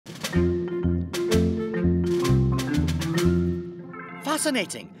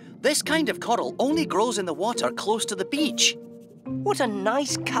fascinating. This kind of coral only grows in the water close to the beach. What a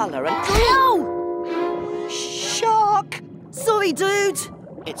nice colour and... Ow! Shark! Sorry, dude.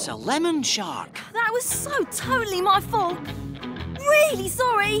 It's a lemon shark. That was so totally my fault. Really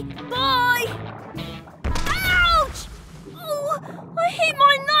sorry. Bye. Ouch! Oh, I hit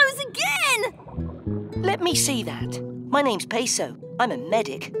my nose again. Let me see that. My name's Peso. I'm a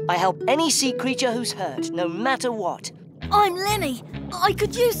medic. I help any sea creature who's hurt, no matter what. I'm Lemmy. I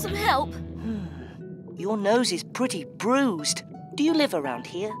could use some help. Your nose is pretty bruised. Do you live around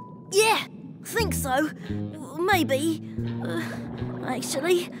here? Yeah, think so. Maybe.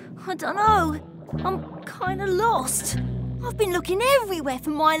 Actually, I don't know. I'm kind of lost. I've been looking everywhere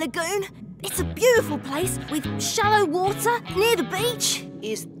for my lagoon. It's a beautiful place with shallow water near the beach.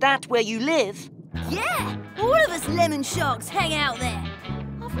 Is that where you live? Yeah, all of us lemon sharks hang out there.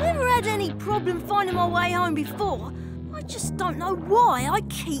 I've never had any problem finding my way home before. I just don't know why I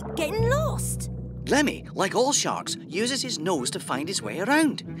keep getting lost. Lemmy, like all sharks, uses his nose to find his way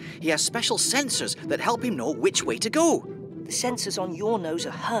around. He has special sensors that help him know which way to go. The sensors on your nose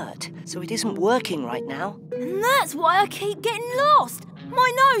are hurt, so it isn't working right now. And that's why I keep getting lost.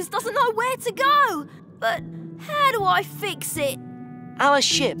 My nose doesn't know where to go. But how do I fix it? Our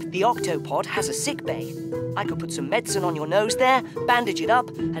ship, the Octopod, has a sick bay. I could put some medicine on your nose there, bandage it up,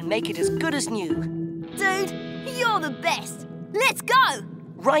 and make it as good as new. Dude, you're the best. Let's go.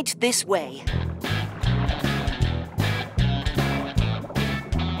 Right this way.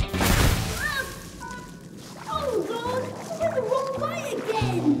 Oh, God, I went the wrong way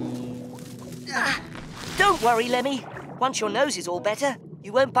again. Don't worry, Lemmy. Once your nose is all better,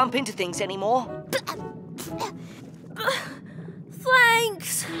 you won't bump into things anymore.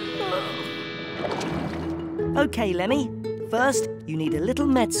 Thanks. OK, Lemmy. First, you need a little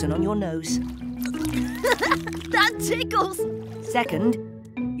medicine on your nose. That tickles. Second,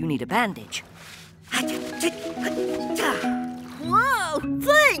 you need a bandage. Whoa,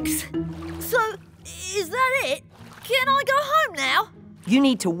 thanks. So, is that it? Can I go home now? You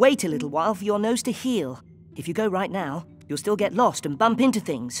need to wait a little while for your nose to heal. If you go right now, you'll still get lost and bump into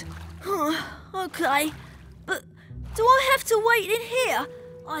things. OK, but do I have to wait in here?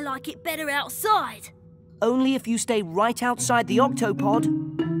 I like it better outside. Only if you stay right outside the Octopod.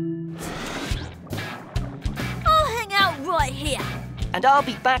 I'll hang out right here. And I'll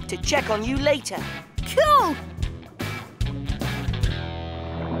be back to check on you later. Cool!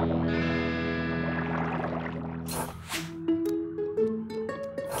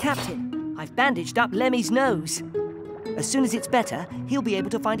 Captain, I've bandaged up Lemmy's nose. As soon as it's better, he'll be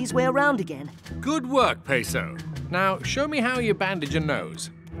able to find his way around again. Good work, Peso. Now, show me how you bandage a nose.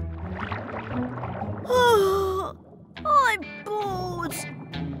 Oh, I'm bored.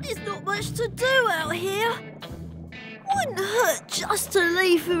 There's not much to do out here. Wouldn't hurt just to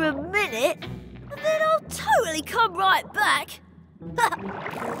leave for a minute, and then I'll totally come right back.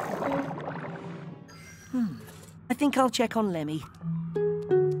 I think I'll check on Lemmy.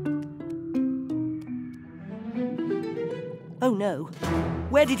 Oh no,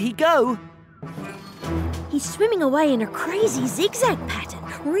 where did he go? He's swimming away in a crazy zigzag pattern,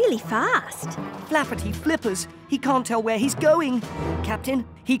 really fast. Flappity flippers, he can't tell where he's going. Captain,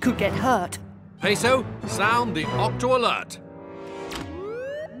 he could get hurt. Peso, sound the Octo alert.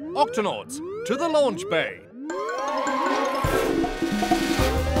 Octonauts, to the launch bay.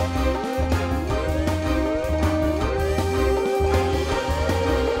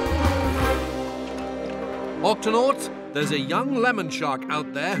 Octonauts, there's a young lemon shark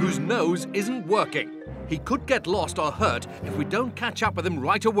out there whose nose isn't working. He could get lost or hurt if we don't catch up with him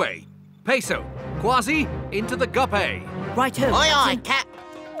right away. Peso, Kwazii, into the guppy. Righto. Aye, aye, Cap.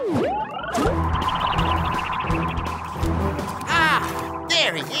 Ah,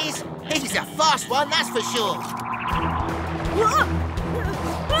 there he is. He's a fast one, that's for sure.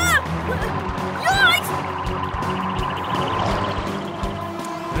 Yikes!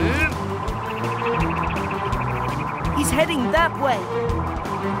 He's heading that way.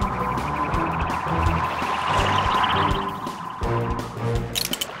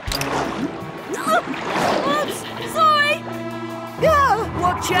 Oops, sorry.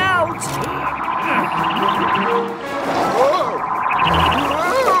 Watch out!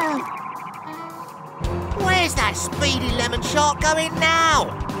 Where's that speedy lemon shark going now?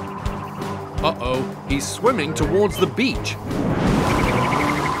 Uh-oh, he's swimming towards the beach.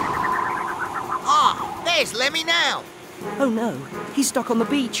 Ah, there's Lemmy now. Oh no, he's stuck on the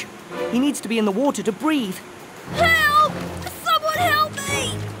beach. He needs to be in the water to breathe. Help! Someone help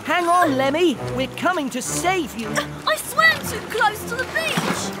me! Hang on, Lemmy. We're coming to save you. I swam too close to the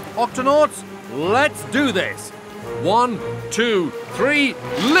beach. Octonauts, let's do this. 1, 2, 3,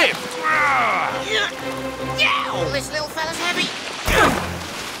 lift! Yeah, this little fella's heavy.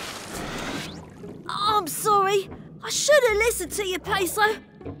 I'm sorry. I should have listened to you, Peso.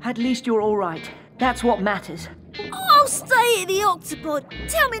 At least you're all right. That's what matters. I'll stay at the Octopod.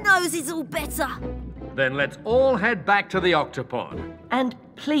 Tell me nose is all better. Then let's all head back to the Octopod. And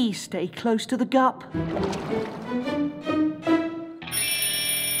please stay close to the gup.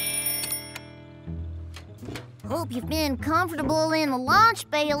 Hope you've been comfortable in the launch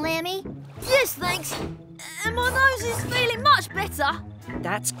bay, Lemmy. Yes, thanks. And my nose is feeling much better.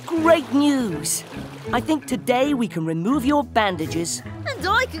 That's great news. I think today we can remove your bandages. And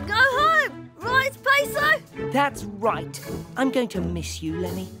I can go home. Right, Peso? That's right. I'm going to miss you,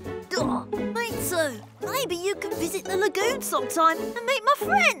 Lemmy. Oh, me too. Maybe you can visit the lagoon sometime and meet my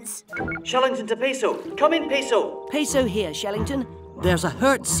friends. Shellington to Peso. Come in, Peso. Peso here, Shellington. There's a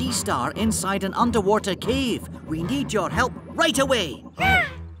hurt sea star inside an underwater cave. We need your help right away.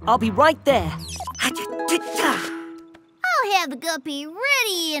 I'll be right there. I'll have the guppy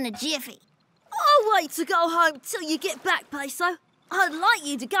ready in a jiffy. I'll wait to go home till you get back, Peso. I'd like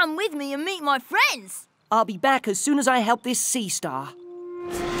you to come with me and meet my friends. I'll be back as soon as I help this sea star.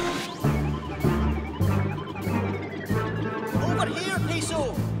 Over here,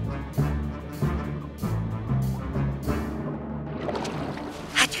 Peso.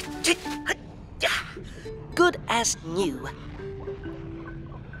 Good as new.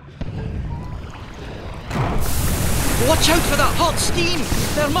 Watch out for that hot steam.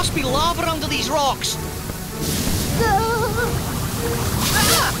 There must be lava under these rocks.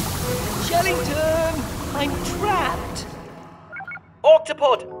 Shellington! I'm trapped.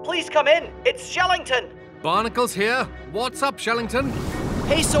 Octopod, please come in. It's Shellington. Barnacles here. What's up, Shellington?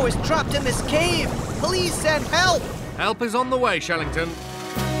 Peso is trapped in this cave. Please send help. Help is on the way, Shellington.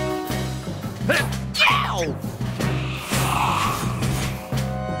 Ow!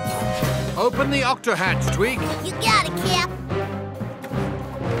 Open the octo hatch, Tweak. You got it, Cap.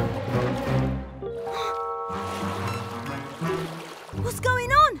 What's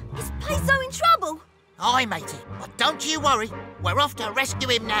going on? Is Peso in trouble? Aye, matey, but don't you worry. We're off to rescue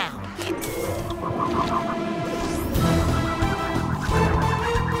him now.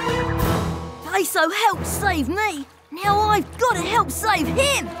 Peso helped save me. Now I've got to help save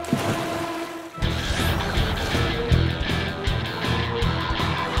him.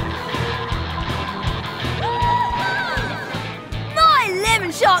 My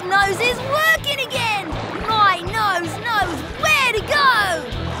lemon shark nose is working again. My nose knows where to go.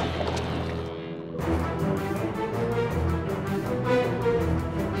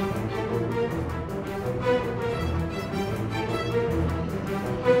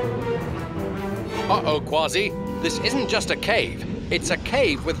 Uh-oh, Kwazii. This isn't just a cave. It's a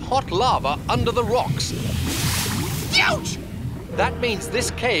cave with hot lava under the rocks. Ouch! That means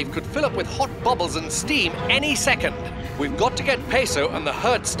this cave could fill up with hot bubbles and steam any second. We've got to get Peso and the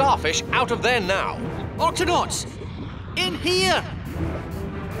herd starfish out of there now. Octonauts, in here.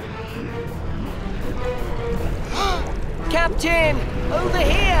 Captain, over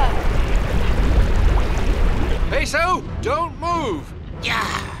here! Peso, don't move. Yeah,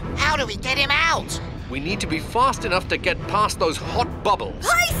 how do we get him out? We need to be fast enough to get past those hot bubbles.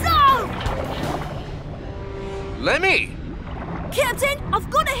 Peso! Lemmy! Captain, I've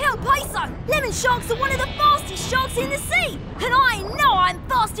got to help Peso. Lemon sharks are one of the fastest sharks in the sea. And I know I'm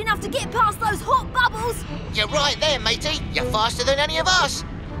fast enough to get past those hot bubbles. You're right there, matey. You're faster than any of us.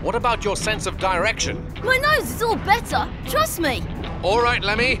 What about your sense of direction? My nose is all better. Trust me. All right,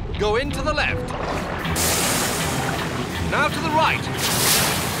 Lemmy, go in to the left. Now to the right.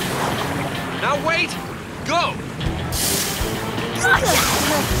 Now wait, go.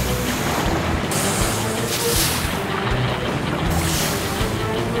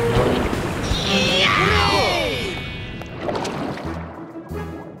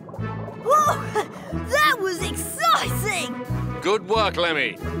 Whoa, that was exciting. Good work,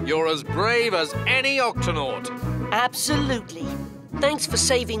 Lemmy. You're as brave as any Octonaut. Absolutely. Thanks for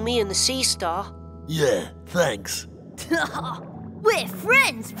saving me and the sea star. Yeah, thanks. We're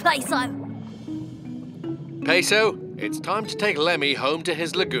friends, Peso. Peso, it's time to take Lemmy home to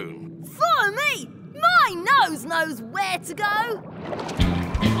his lagoon. Follow me. My nose knows where to go.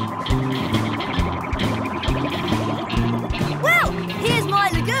 Well, here's my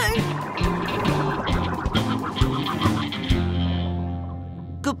lagoon.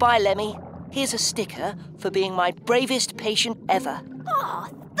 Goodbye, Lemmy. Here's a sticker for being my bravest patient ever. Oh,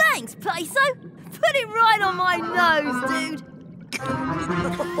 thanks, Peso. Put it right on my nose, dude.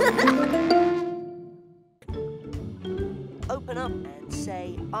 Open up and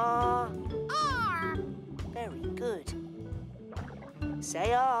say, ah. Arr. Very good.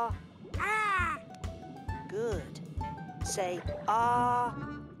 Say ah. Ah! Good. Say ah.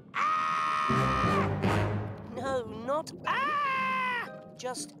 Ah! No, not ah!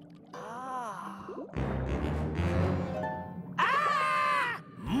 Just ah. Ah!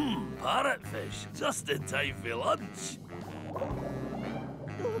 Parrotfish, just in time for lunch.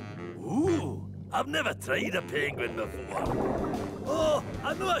 Ooh, I've never tried a penguin before. Oh,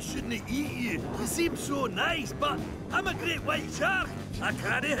 I know I shouldn't eat you. You seem so nice, but I'm a great white shark. I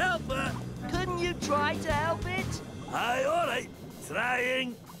can't help it. Couldn't you try to help it? Aye, all right.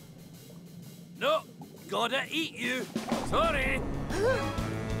 Trying. No, gotta eat you. Sorry.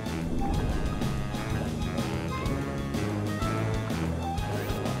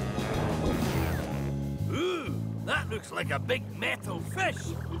 Ooh, that looks like a big metal fish.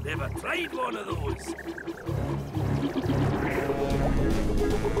 Never tried one of those.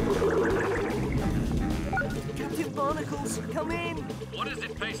 Captain Barnacles, come in. What is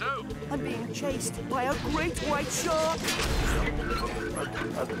it, Peso? I'm being chased by a great white shark.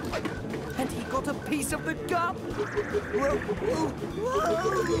 And he got a piece of the gut. Whoa, whoa,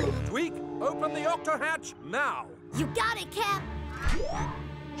 whoa. Tweak, open the octo hatch now. You got it, Cap.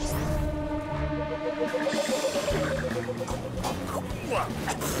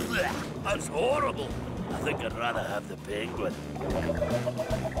 That's horrible. I think I'd rather have the penguin.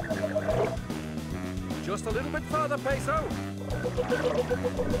 Just a little bit further, Peso.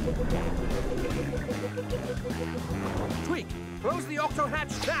 Tweak, close the octo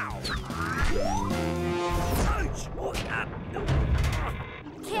hatch now. Ouch! What's happened?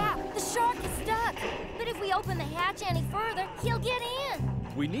 Cap, the shark is stuck. But if we open the hatch any further, he'll get in.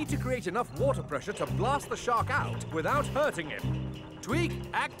 We need to create enough water pressure to blast the shark out without hurting him. Tweak,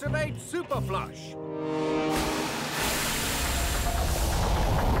 activate Super Flush.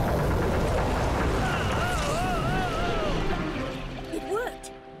 It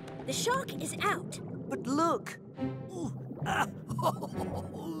worked. The shark is out. But look.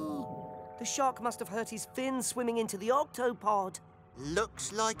 The shark must have hurt his fin swimming into the Octopod.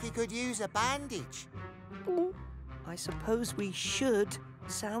 Looks like he could use a bandage. I suppose we should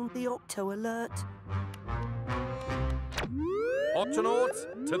sound the Octo alert. Octonauts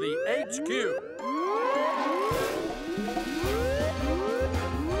to the HQ.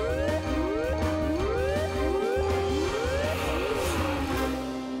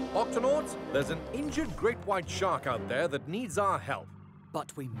 Octonauts, there's an injured great white shark out there that needs our help.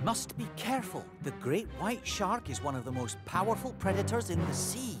 But we must be careful. The great white shark is one of the most powerful predators in the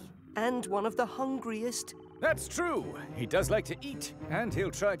sea. And one of the hungriest. That's true. He does like to eat, and he'll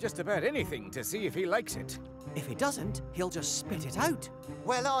try just about anything to see if he likes it. If he doesn't, he'll just spit it out.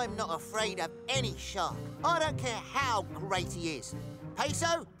 Well, I'm not afraid of any shark. I don't care how great he is.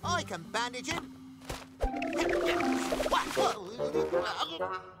 Peso, I can bandage him.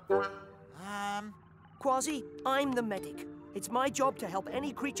 Kwazii, I'm the medic. It's my job to help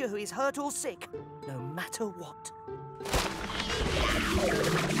any creature who is hurt or sick, no matter what.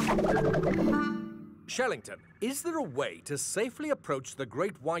 Shellington, is there a way to safely approach the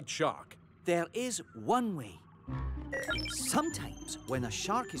great white shark? There is one way. Sometimes, when a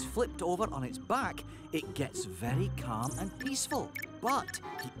shark is flipped over on its back, it gets very calm and peaceful. But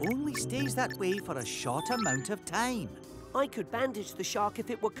he only stays that way for a short amount of time. I could bandage the shark if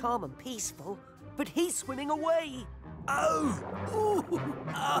it were calm and peaceful, but he's swimming away. Oh! Ooh!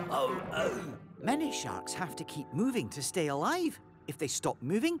 Oh! Oh! Many sharks have to keep moving to stay alive. If they stop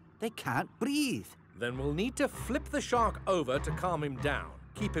moving, they can't breathe. Then we'll need to flip the shark over to calm him down.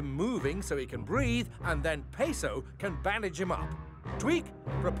 Keep him moving so he can breathe, and then Peso can bandage him up. Tweak,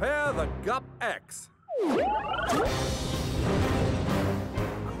 prepare the Gup X.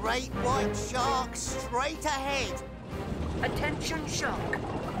 Great white shark straight ahead. Attention, shark.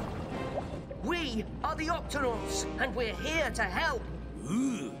 We are the Octonauts, and we're here to help.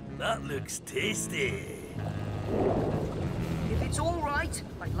 Ooh, that looks tasty. If it's all right,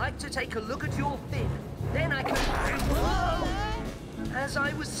 I'd like to take a look at your fin. Then I can... As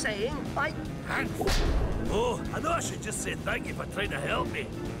I was saying, Oh, I know I should just say thank you for trying to help me.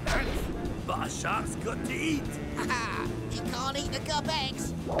 But a shark's got to eat. He can't eat the Gup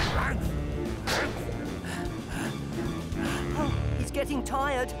X. He's getting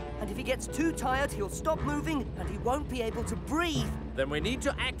tired, and if he gets too tired, he'll stop moving, and he won't be able to breathe. Then we need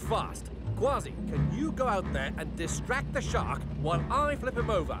to act fast. Kwazii, can you go out there and distract the shark while I flip him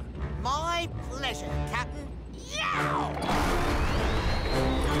over? My pleasure, Captain. Yow!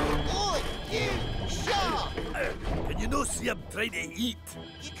 Oi, you shark! Can you not see I'm trying to eat?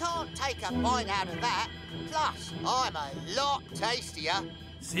 You can't take a bite out of that. Plus, I'm a lot tastier.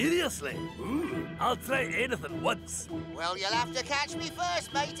 Seriously? Ooh, I'll try anything once. Well, you'll have to catch me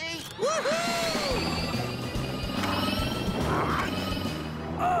first, matey.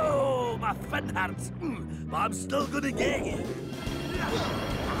 Oh, my fin hurts. But I'm still gonna get you.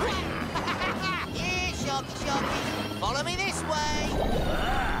 Here, Sharky, Sharky. Follow me this way.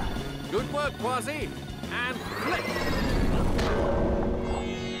 Good work, Kwazii. And flip.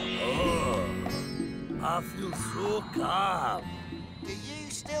 Oh, I feel so calm. Do you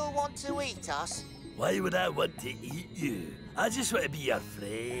still want to eat us? Why would I want to eat you? I just want to be your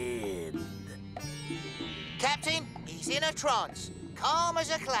friend. Captain, he's in a trance. Calm as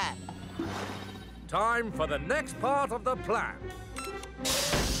a clam. Time for the next part of the plan.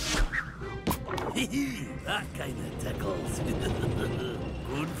 That kind of tickles.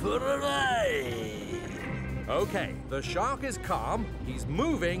 Good for a ride. Okay, the shark is calm, he's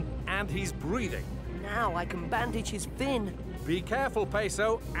moving, and he's breathing. Now I can bandage his fin. Be careful,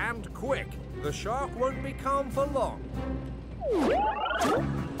 Peso, and quick. The shark won't be calm for long.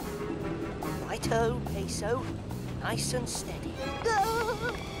 Righto, Peso. Nice and steady.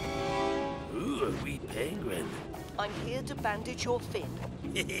 Ooh, a wee penguin. I'm here to bandage your fin.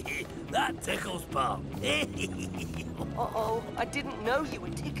 That tickles, pal. Uh-oh, I didn't know you were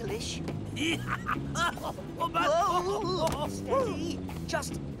ticklish. Oh, man. Whoa, steady.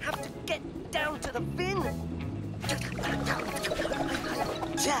 Just have to get down to the fin.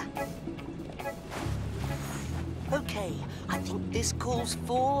 Okay, I think this calls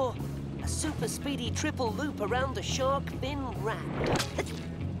for a super speedy triple loop around the shark fin wrap.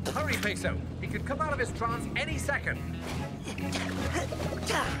 Hurry, Peso. He could come out of his trance any second.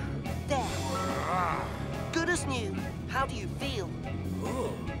 There. Good as new. How do you feel?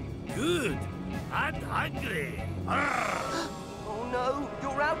 Oh, good. And hungry. Oh no,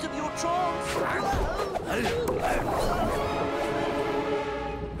 you're out of your trance.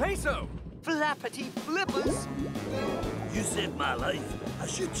 Peso! Flappity flippers. You saved my life. I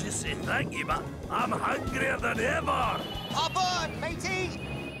should just say thank you, but I'm hungrier than ever. Hop on, matey.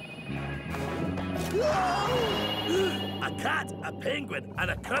 A cat, a penguin,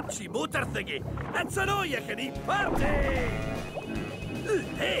 and a crunchy motor thingy. It's an all-you-can-eat party!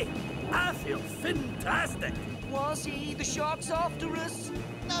 Hey, I feel fantastic. Kwazii, the shark's after us.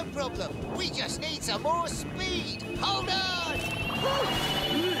 No problem. We just need some more speed. Hold on.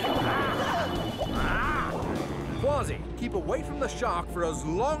 Kwazii, keep away from the shark for as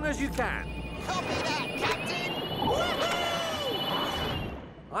long as you can. Copy that, Captain. Woohoo!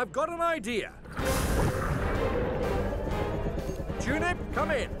 I've got an idea. Tunip,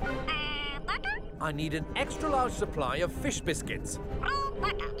 come in. I need an extra large supply of fish biscuits.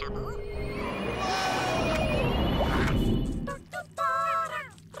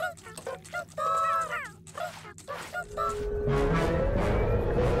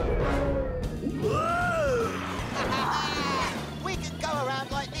 We could go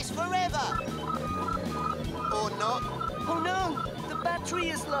around like this forever. Or not. Oh no, the battery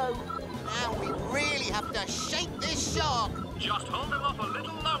is low. Now we really have to shake this shark. Just hold him off a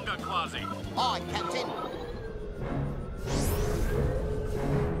little longer, Kwazii. Aye, Captain.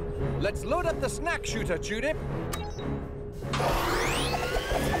 Let's load up the snack shooter, Tunip.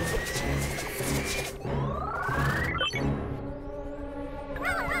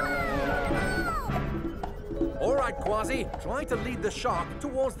 All right, Kwazii, try to lead the shark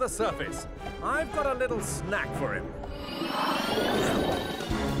towards the surface. I've got a little snack for him.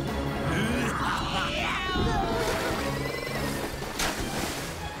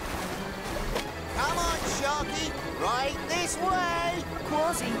 Come on, Sharky. Right this way.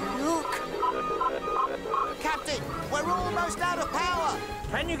 Kwazii, look. Captain, we're almost out of power.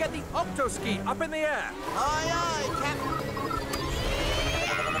 Can you get the octo-ski up in the air? Aye, aye, Captain.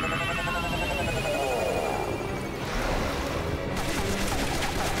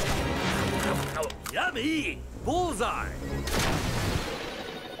 Oh, yummy! Bullseye!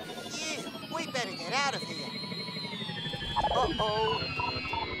 We better get out of here. Uh-oh.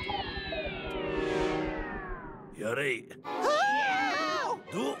 You're right.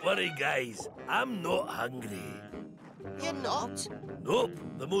 Don't worry, guys. I'm not hungry. You're not? Nope.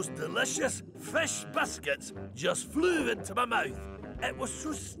 The most delicious fish biscuits just flew into my mouth. It was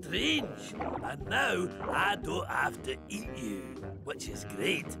so strange. And now I don't have to eat you, which is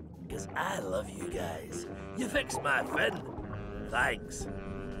great, because I love you guys. You fixed my fin. Thanks.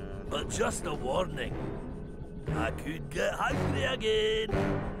 But just a warning. I could get hungry again.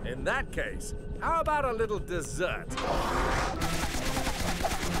 In that case, how about a little dessert?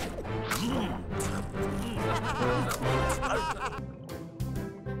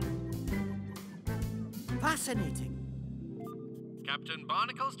 Fascinating. Captain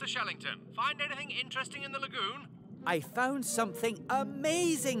Barnacles to Shellington. Find anything interesting in the lagoon? I found something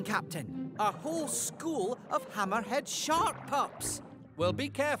amazing, Captain. A whole school of hammerhead shark pups. Well, be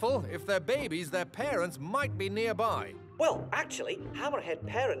careful. If they're babies, their parents might be nearby. Well, actually, hammerhead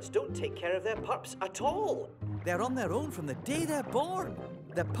parents don't take care of their pups at all. They're on their own from the day they're born.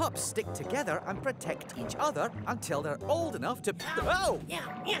 The pups stick together and protect each other until they're old enough to... Oh!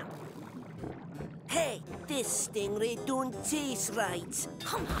 Hey, this stingray don't taste right.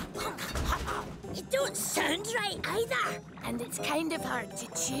 It don't sound right either. And it's kind of hard to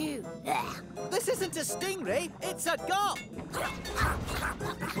chew. This isn't a stingray, it's a gup!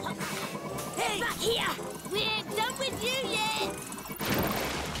 Hey! Back here! We ain't done with you yet!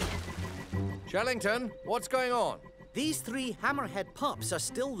 Shellington, what's going on? These 3 hammerhead pups are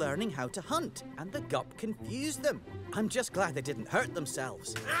still learning how to hunt, and the gup confused them. I'm just glad they didn't hurt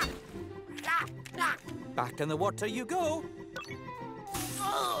themselves. Back in the water you go.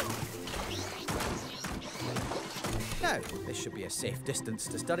 Now, this should be a safe distance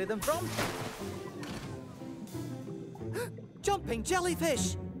to study them from. Jumping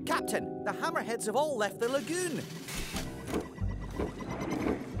jellyfish! Captain, the hammerheads have all left the lagoon.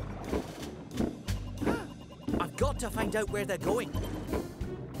 I've got to find out where they're going.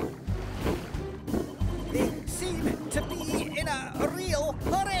 They seem to be in a real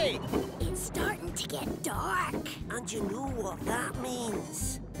hurry. It's starting to get dark. And you know what that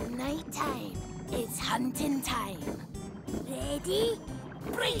means. Nighttime. It's hunting time. Ready?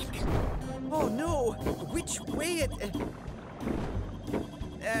 Break! Oh no! Which way it...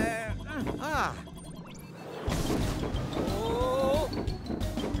 Oh!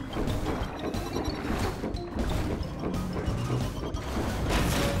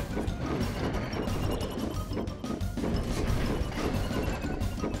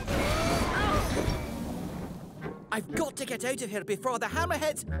 I've got to get out of here before the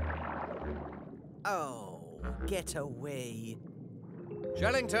hammerheads... Oh, get away.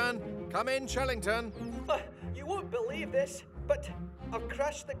 Shellington! Come in, Shellington! You won't believe this, but I've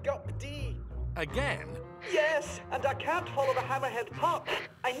crashed the Gup D. Again? Yes, and I can't follow the hammerhead pup.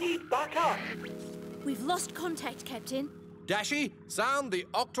 I need backup. We've lost contact, Captain. Dashi, sound the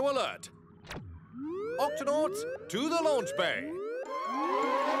Octo alert. Octonauts, to the launch bay.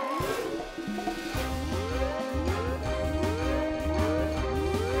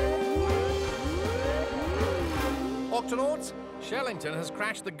 Octonauts, Shellington has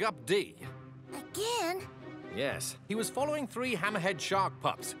crashed the Gup D. Again? Yes, he was following 3 hammerhead shark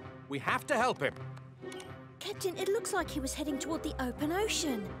pups. We have to help him. Captain, it looks like he was heading toward the open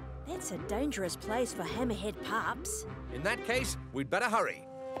ocean. That's a dangerous place for hammerhead pups. In that case, we'd better hurry.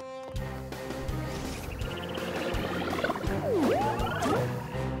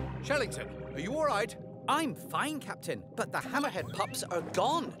 Shellington, are you all right? I'm fine, Captain, but the hammerhead pups are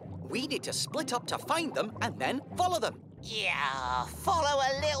gone. We need to split up to find them and then follow them. Yeah, follow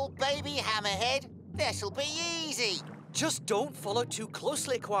a little baby hammerhead. This'll be easy. Just don't follow too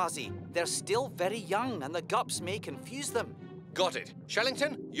closely, Kwazii. They're still very young and the gups may confuse them. Got it.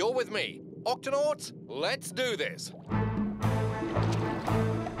 Shellington, you're with me. Octonauts, let's do this.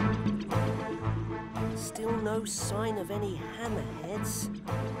 Still no sign of any hammerheads.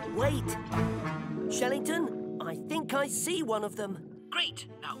 Wait! Shellington, I think I see one of them. Great.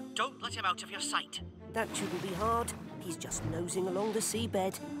 Now, don't let him out of your sight. That shouldn't be hard. He's just nosing along the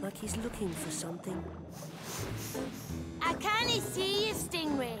seabed like he's looking for something. I can't see you,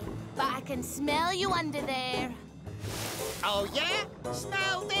 Stingray, but I can smell you under there. Oh, yeah?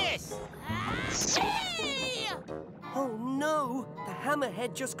 Smell this. Hey! Oh, no! The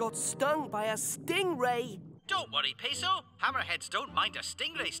hammerhead just got stung by a stingray. Don't worry, Peso. Hammerheads don't mind a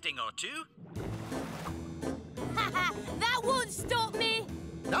stingray sting or two. That won't stop me.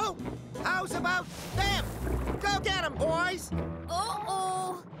 No? How's about them? Go get them, boys.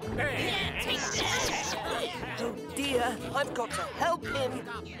 Uh-oh. Take this. Oh, dear. I've got to help him.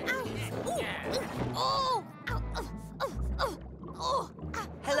 Oh.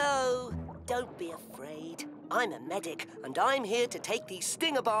 Hello. Don't be afraid. I'm a medic, and I'm here to take these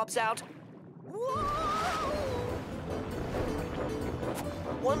stinger barbs out. Whoa!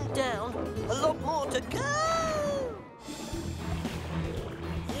 One down, a lot more to go!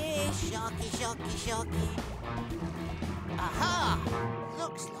 Yeah, sharky, sharky, sharky. Aha!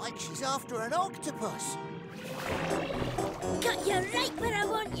 Looks like she's after an octopus. Got you right where I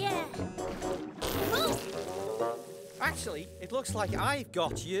want you. Oh. Actually, it looks like I've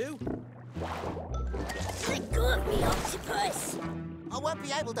got you. Let go of me, octopus. I won't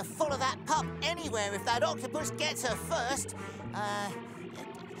be able to follow that pup anywhere if that octopus gets her first.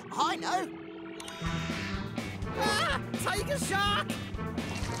 I know. Ah! Tiger shark!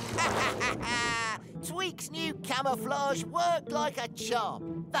 Tweak's new camouflage worked like a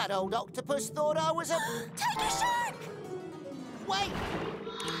charm. That old octopus thought I was a... Tiger shark! Wait!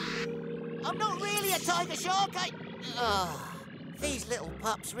 I'm not really a tiger shark, these little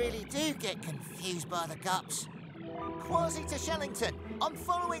pups really do get confused by the gups. Kwazii to Shellington. I'm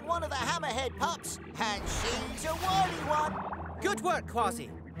following one of the hammerhead pups, and she's a wily one. Good work,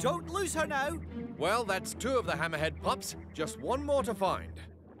 Kwazii. Don't lose her now. Well, that's 2 of the hammerhead pups. Just 1 more to find.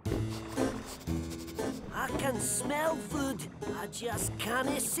 I can smell food. I just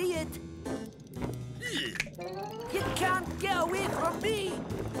can't see it. You can't get away from me.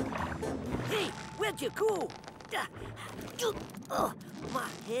 Hey, where'd you go? Oh, my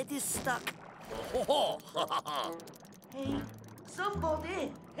head is stuck. Hey,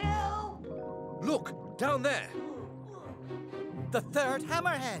 somebody, help! Look, down there. The 3rd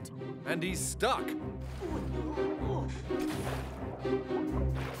hammerhead. And he's stuck.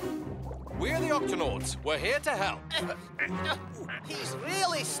 We're the Octonauts. We're here to help. He's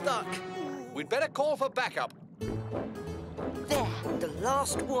really stuck. We'd better call for backup. There, the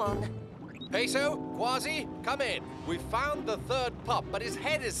last one. Peso, Kwazii, come in. We found the 3rd pup, but his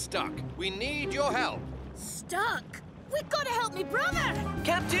head is stuck. We need your help. Stuck? We've got to help me brother!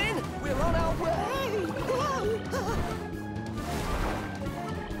 Captain, we're on our way!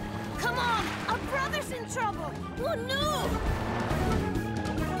 Come on, our brother's in trouble. Oh, no!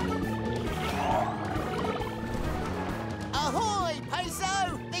 Ahoy,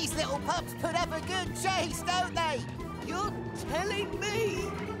 Peso! These little pups put up a good chase, don't they? You're telling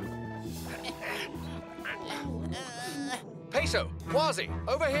me? Peso, Kwazii,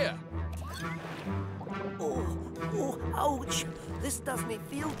 over here. Oh, ouch. This doesn't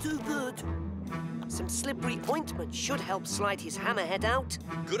feel too good. Some slippery ointment should help slide his hammerhead out.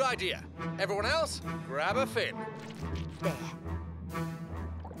 Good idea. Everyone else, grab a fin. There.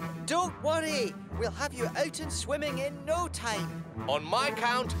 Don't worry. We'll have you out and swimming in no time. On my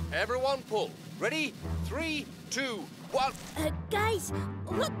count, everyone pull. Ready? 3, 2, 1. Guys,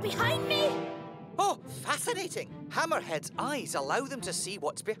 look behind me. Oh, fascinating. Hammerhead's eyes allow them to see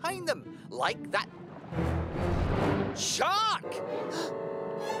what's behind them, like that shark!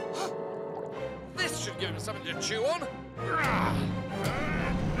 This should give him something to chew on.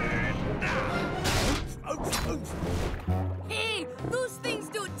 Hey, those things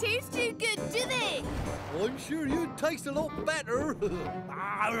don't taste too good, do they? I'm sure you'd taste a lot better.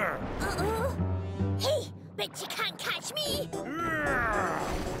 Uh-oh. Hey, bet you can't catch me.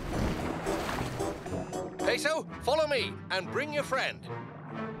 Peso, follow me and bring your friend.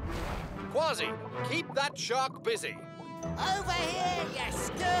 Kwazii, keep that shark busy. Over here, you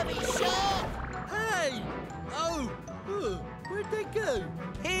scurvy shark! Hey! Oh! Where'd they go?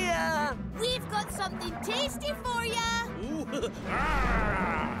 Here! We've got something tasty for ya.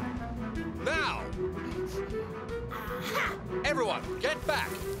 Now! Everyone, get back!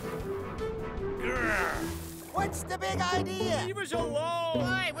 What's the big idea? Leave us alone!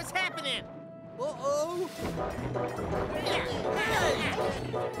 Why? What's happening? Uh-oh!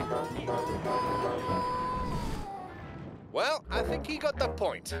 Well, I think he got the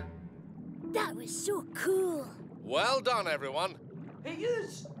point. That was so cool. Well done, everyone. Hey,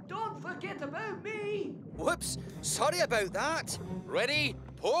 yous! Don't forget about me! Whoops, sorry about that. Ready?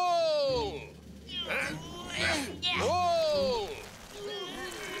 Pull! Pull!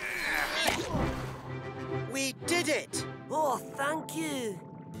 We did it. Oh, thank you.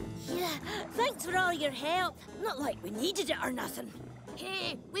 Yeah, thanks for all your help. Not like we needed it or nothing.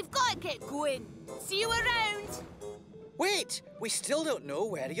 Hey, we've got to get going. See you around. Wait, we still don't know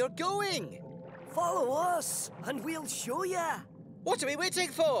where you're going. Follow us, and we'll show ya. What are we waiting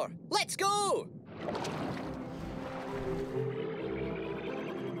for? Let's go!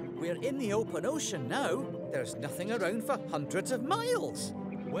 We're in the open ocean now. There's nothing around for hundreds of miles.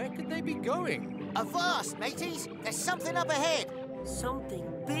 Where could they be going? Avast, mateys! There's something up ahead. Something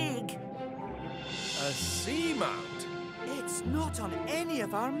big. A seamount. It's not on any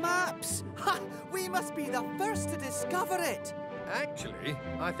of our maps. Ha! We must be the first to discover it. Actually,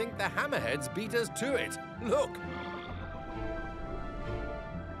 I think the hammerheads beat us to it. Look.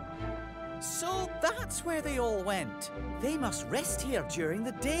 So that's where they all went. They must rest here during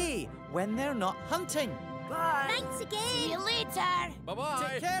the day when they're not hunting. Bye. Thanks again. See you later. Bye-bye.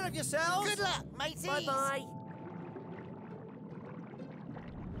 Take care of yourselves. Good luck, mateys. Bye-bye.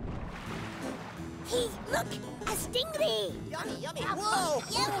 Hey, look, a stingray. Yummy, yummy. Whoa!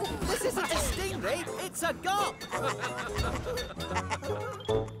 This isn't a stingray, it's a gup!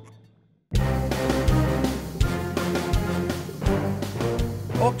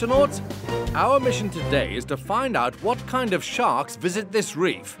 Octonauts, Our mission today is to find out what kind of sharks visit this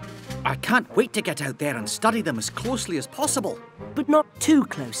reef. I can't wait to get out there and study them as closely as possible. But not too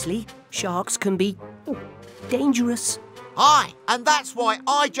closely. Sharks can be dangerous. Aye, and that's why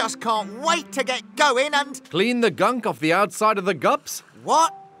I just can't wait to get going and... Clean the gunk off the outside of the gups?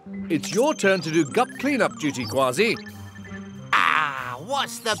 What? It's your turn to do gup cleanup duty, Kwazii. Ah,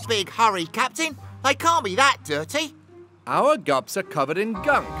 what's the big hurry, Captain? They can't be that dirty. Our gups are covered in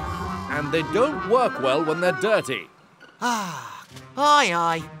gunk, and they don't work well when they're dirty. Ah,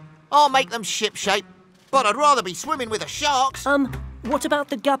 aye. I'll make them ship-shape, but I'd rather be swimming with the sharks. What about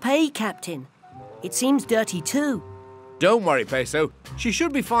the guppy, Captain? It seems dirty too. Don't worry, Peso. She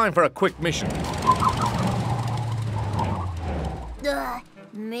should be fine for a quick mission.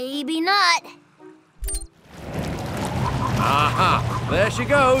 Maybe not. Aha! There she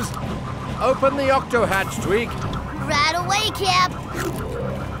goes. Open the octo hatch, Tweak. Right away, Cap.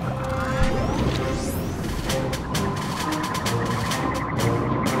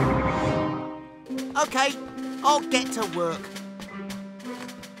 OK, I'll get to work.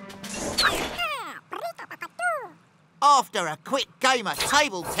 After a quick game of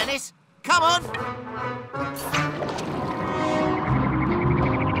table tennis, come on!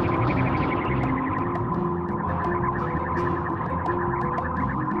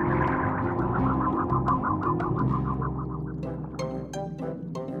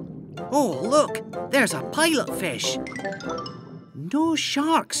 Oh, look, there's a pilot fish. No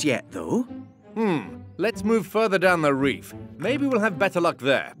sharks yet, though. Let's move further down the reef. Maybe we'll have better luck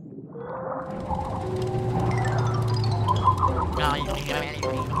there.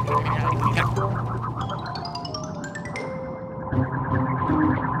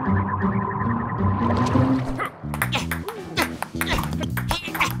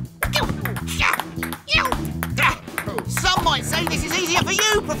 Some might say this is easier for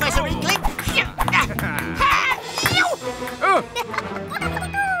you, Professor Inkling.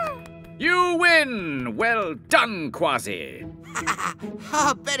 You win! Well done, Kwazii.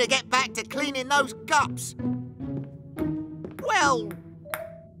 I better get back to cleaning those cups. Well,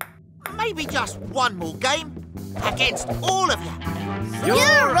 maybe just one more game against all of you.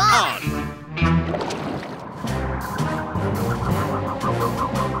 You're on!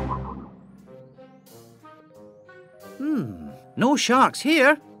 No sharks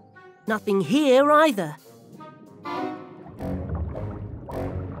here. Nothing here either.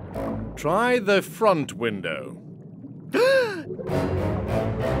 Try the front window.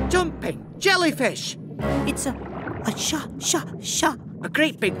 Jumping jellyfish. It's a shark. A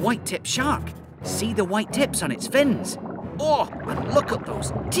great big white-tipped shark. See the white tips on its fins. Oh, and look at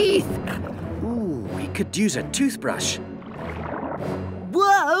those teeth. Ooh, he could use a toothbrush.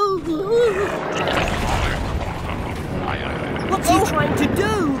 Whoa! What's he trying to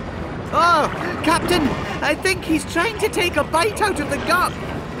do? Oh, Captain, I think he's trying to take a bite out of the gut.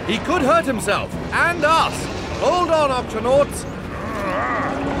 He could hurt himself, and us. Hold on, Octonauts.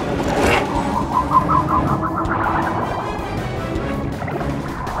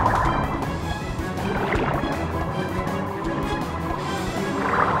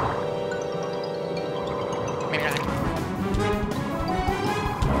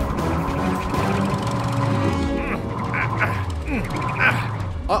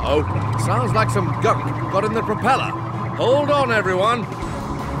 Uh-oh, sounds like some gunk got in the propeller. Hold on, everyone.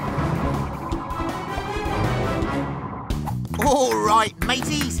 All right,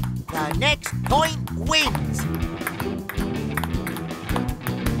 mateys. The next point wins.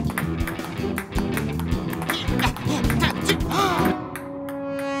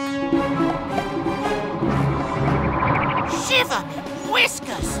 Shiver me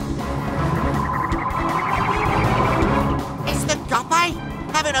whiskers! It's the guppy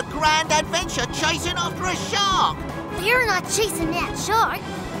having a grand adventure chasing after a shark. They're not chasing that shark.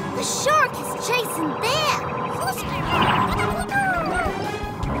 The shark is chasing them.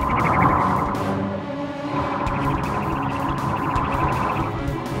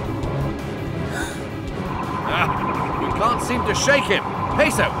 We can't seem to shake him.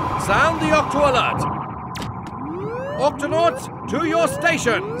 Peso, sound the octo alert. Octonauts, to your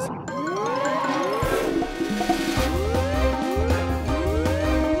stations.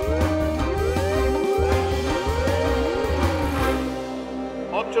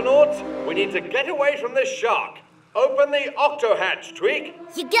 Octonauts, we need to get away from this shark. Open the octo hatch, Tweak.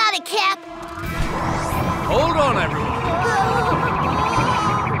 You got it, Cap. Hold on, everyone.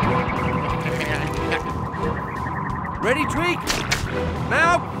 Ready, Tweak?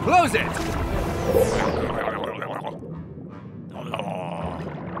 Now, close it.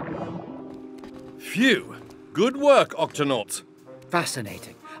 Phew. Good work, Octonauts.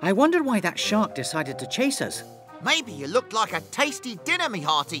 Fascinating. I wonder why that shark decided to chase us. Maybe you looked like a tasty dinner, me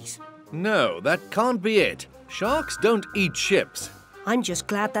hearties. No, that can't be it. Sharks don't eat ships. I'm just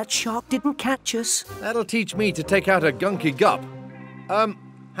glad that shark didn't catch us. That'll teach me to take out a gunky gup.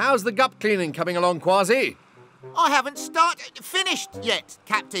 How's the gup cleaning coming along, Kwazii? I haven't finished yet,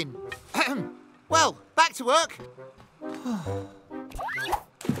 Captain. Well, back to work.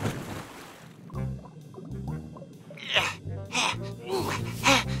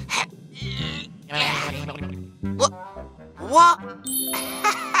 What?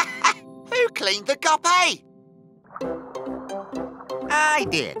 Who cleaned the gup, eh? I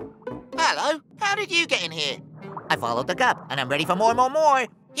did. Hello, how did you get in here? I followed the gup, and I'm ready for more.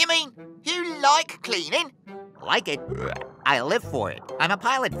 You mean you like cleaning? Like it? I live for it. I'm a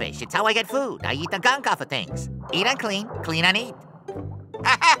pilot fish. It's how I get food. I eat the gunk off of things. Eat and clean and eat.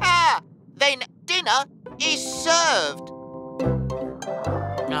 Ha ha ha! Then dinner is served.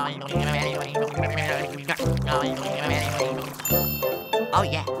 Oh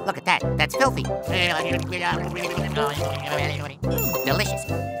yeah, look at that. That's filthy. Delicious.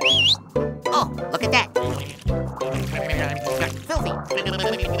 Oh, look at that. Filthy.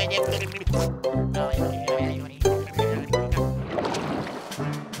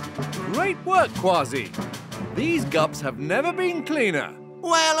 Great work, Kwazii. These gups have never been cleaner.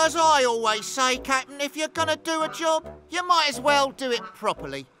 Well, as I always say, Captain, if you're gonna do a job, you might as well do it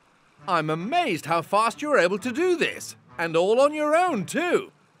properly. I'm amazed how fast you're able to do this. And all on your own,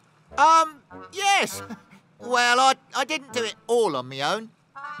 too. Yes. Well, I didn't do it all on my own.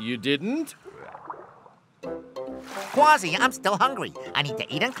 You didn't? Kwazii, I'm still hungry. I need to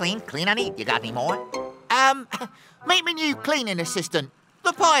eat and clean and eat. You got any more? Meet me new cleaning assistant,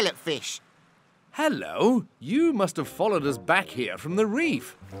 the pilot fish. Hello. You must have followed us back here from the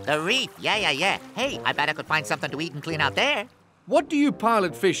reef. The reef? Yeah. Hey, I bet I could find something to eat and clean out there. What do you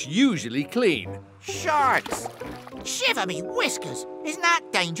pilot fish usually clean? Sharks. Shiver me whiskers. Isn't that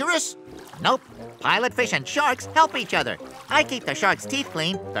dangerous? Nope. Pilot fish and sharks help each other. I keep the shark's teeth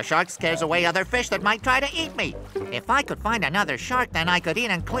clean. The shark scares away other fish that might try to eat me. If I could find another shark, then I could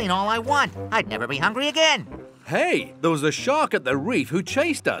eat and clean all I want. I'd never be hungry again. Hey, there was a shark at the reef who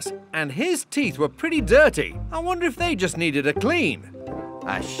chased us, and his teeth were pretty dirty. I wonder if they just needed a clean.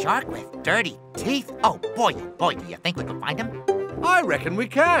 A shark with dirty teeth? Oh boy, do you think we could find him? I reckon we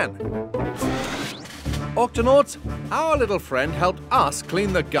can. Octonauts, our little friend helped us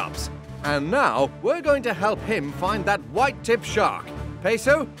clean the gups. And now we're going to help him find that white-tipped shark.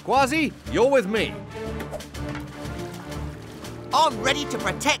 Peso, Kwazii, you're with me. I'm ready to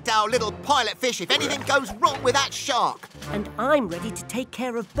protect our little pilot fish if anything goes wrong with that shark. And I'm ready to take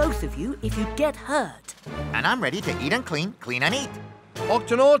care of both of you if you get hurt. And I'm ready to eat and clean and eat.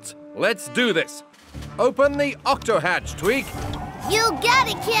 Octonauts, let's do this. Open the octo hatch, Tweak. You got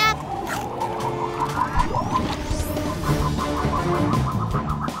it, Cap.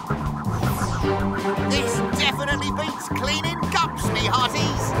 This definitely beats cleaning gups, me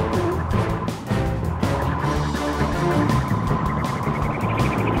hearties.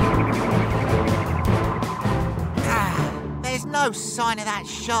 There's no sign of that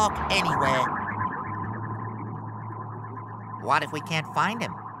shark anywhere. What if we can't find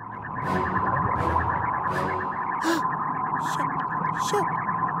him?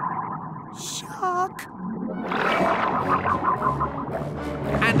 Shark.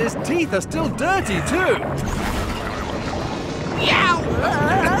 And his teeth are still dirty, too. Yow!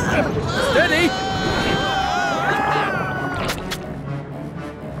 Steady!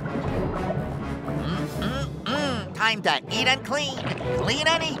 Time to eat and clean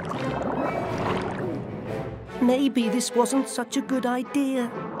and eat. Maybe this wasn't such a good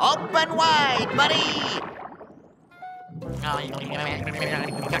idea. Open wide, buddy!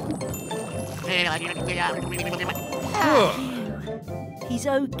 He's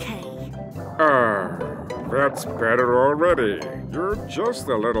okay. That's better already. You're just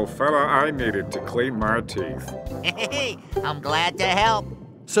the little fella I needed to clean my teeth. I'm glad to help.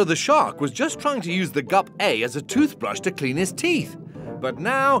 So the shark was just trying to use the gup A as a toothbrush to clean his teeth. But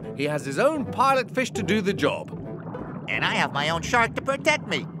now he has his own pilot fish to do the job. And I have my own shark to protect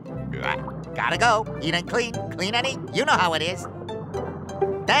me. Gotta go. Eat and clean and eat. You know how it is.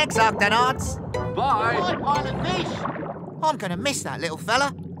 Thanks, Octonauts. Bye. Bye, pilot fish. I'm gonna miss that little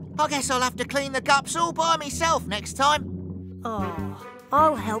fella. I guess I'll have to clean the gups all by myself next time. Oh,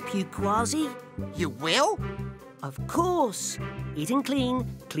 I'll help you, Kwazii. You will? Of course. Eat and clean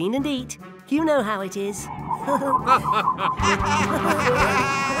and eat. You know how it is.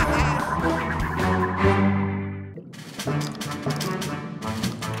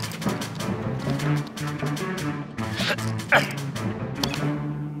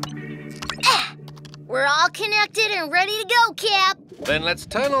 connected and ready to go, Cap. Then let's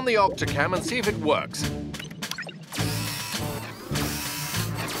turn on the Octocam and see if it works.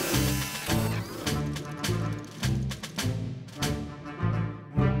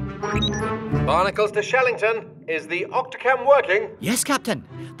 Barnacles to Shellington. Is the Octocam working? Yes, Captain.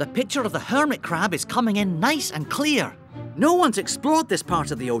 The picture of the hermit crab is coming in nice and clear. No one's explored this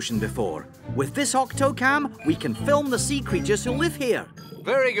part of the ocean before. With this Octocam, we can film the sea creatures who live here.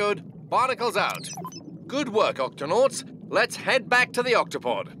 Very good. Barnacles out. Good work, Octonauts. Let's head back to the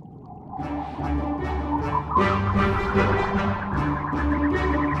Octopod.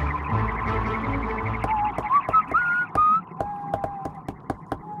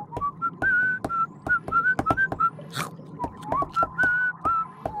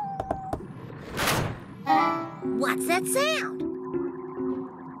 What's that sound?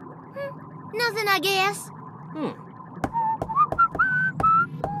 Nothing, I guess.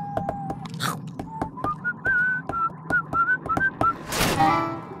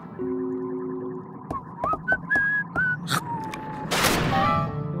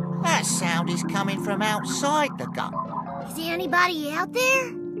 That sound is coming from outside the gup. Is there anybody out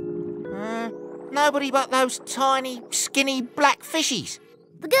there? Nobody but those tiny, skinny black fishies.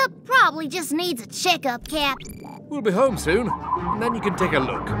 The gup probably just needs a checkup, Cap. We'll be home soon, and then you can take a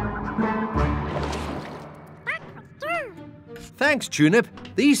look. Thanks, Tunip.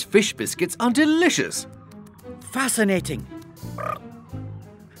 These fish biscuits are delicious. Fascinating.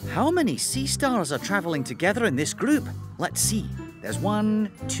 How many sea stars are travelling together in this group? Let's see. There's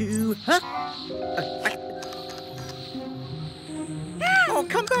 1, 2... Huh? Oh,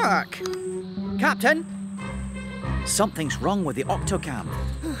 come back! Captain! Something's wrong with the Octocam.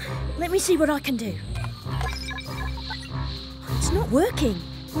 Let me see what I can do. It's not working.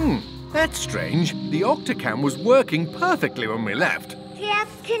 That's strange. The Octocam was working perfectly when we left. Cap,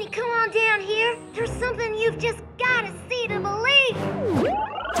 can you come on down here? There's something you've just got to see to believe.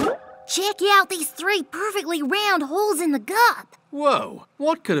 Check out these 3 perfectly round holes in the gup. Whoa,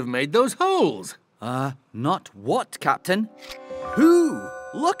 what could have made those holes? Not what, Captain? Who?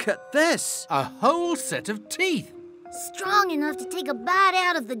 Look at this! A whole set of teeth. Strong enough to take a bite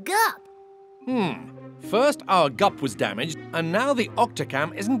out of the gup. First our gup was damaged, and now the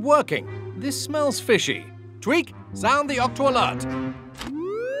Octocam isn't working. This smells fishy. Tweak, sound the Octo alert.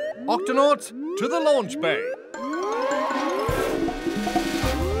 Octonauts, to the launch bay.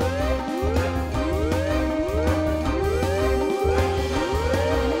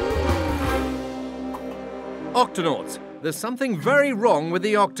 Octonauts, there's something very wrong with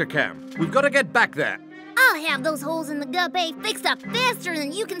the Octocam. We've got to get back there. I'll have those holes in the gup A fixed up faster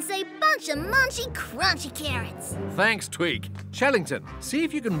than you can say bunch of munchy crunchy carrots. Thanks, Tweak. Shellington, see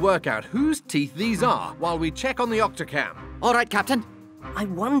if you can work out whose teeth these are while we check on the Octocam. All right, Captain. I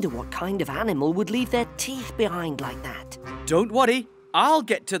wonder what kind of animal would leave their teeth behind like that. Don't worry. I'll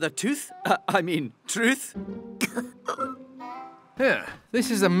get to the truth. Here, this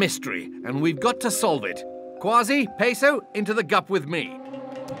is a mystery, and we've got to solve it. Kwazii, Peso, into the gup with me.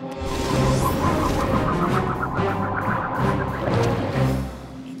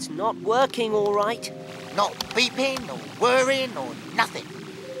 It's not working all right. Not beeping or whirring or nothing.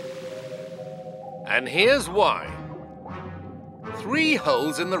 And here's why. 3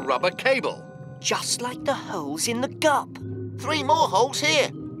 holes in the rubber cable. Just like the holes in the gup. 3 more holes here.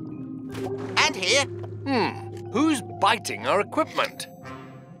 And here. Who's biting our equipment?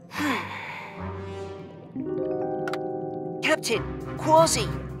 Captain, Kwazii,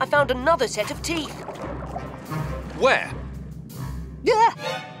 I found another set of teeth. Where? Yeah!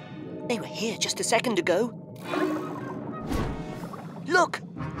 They were here just a second ago. Look!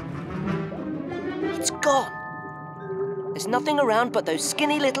 It's gone. There's nothing around but those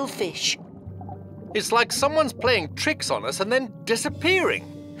skinny little fish. It's like someone's playing tricks on us and then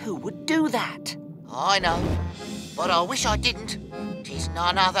disappearing. Who would do that? I know, but I wish I didn't. 'Tis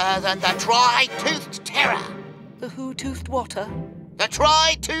none other than the Tri-Toothed Terror. The who-toothed water? The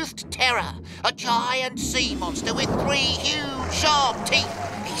Tri-Toothed Terror, a giant sea monster with 3 huge, sharp teeth.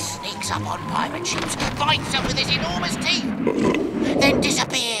 He sneaks up on pirate ships, bites them with his enormous teeth, then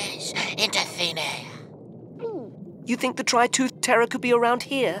disappears into thin air. You think the Tri-Toothed Terror could be around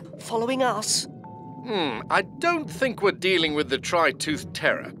here, following us? I don't think we're dealing with the Tri-Toothed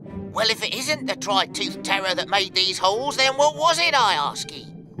Terror. Well, if it isn't the Tri-Toothed Terror that made these holes, then what was it, I ask ye?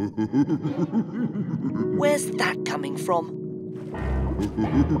 Where's that coming from?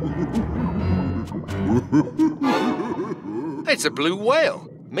 It's a blue whale.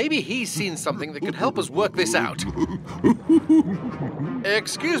 Maybe he's seen something that could help us work this out.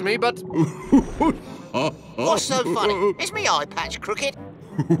 Excuse me, but... What's so funny? Is me eye patch crooked?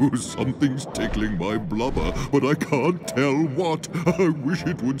 Something's tickling my blubber, but I can't tell what. I wish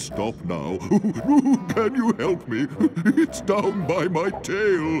it would stop now. Can you help me? It's down by my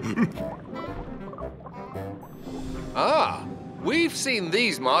tail. Ah, we've seen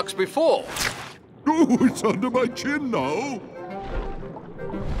these marks before. Oh, it's under my chin now.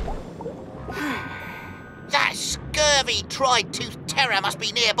 That scurvy tri-toothed terror must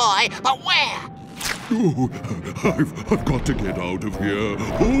be nearby, but where? Oh, I've got to get out of here.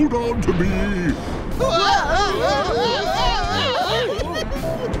 Hold on to me.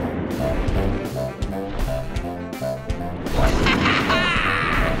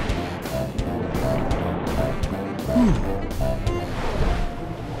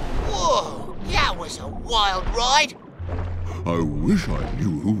 Whoa, that was a wild ride. I wish I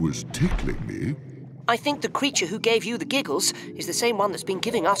knew who was tickling me. I think the creature who gave you the giggles is the same one that's been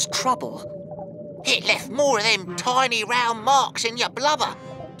giving us trouble. It left more of them tiny round marks in your blubber.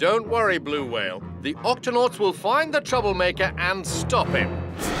 Don't worry, Blue Whale. The Octonauts will find the troublemaker and stop him.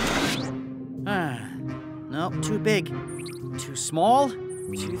 No, too big. Too small.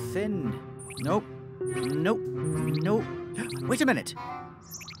 Too thin. Nope. Nope. Nope. Wait a minute.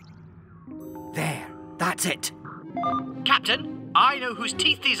 There. That's it. Captain, I know whose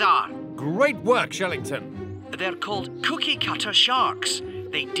teeth these are. Great work, Shellington. They're called cookie cutter sharks.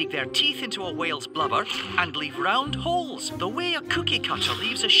 They dig their teeth into a whale's blubber and leave round holes, the way a cookie cutter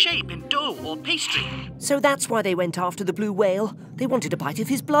leaves a shape in dough or pastry. So that's why they went after the blue whale. They wanted a bite of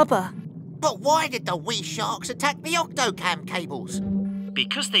his blubber. But why did the wee sharks attack the Octocam cables?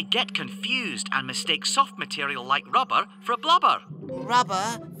 Because they get confused and mistake soft material like rubber for blubber.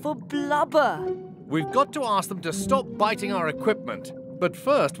 Rubber? For blubber. We've got to ask them to stop biting our equipment. But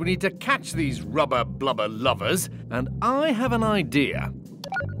first, we need to catch these rubber blubber lovers, and I have an idea.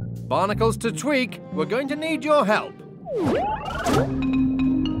 Barnacles to Tweak, we're going to need your help.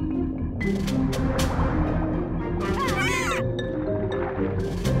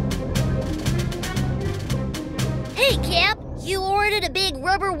 Hey, Cap, you ordered a big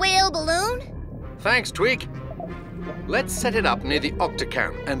rubber whale balloon? Thanks, Tweak. Let's set it up near the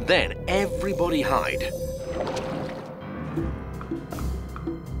Octocam, and then everybody hide.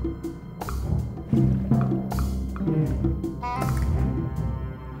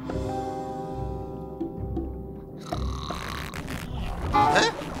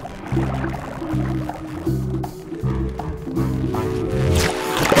 Huh?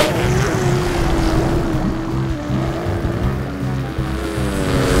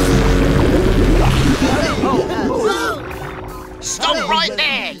 Stop right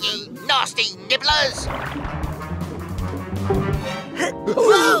there, ye nasty nibblers!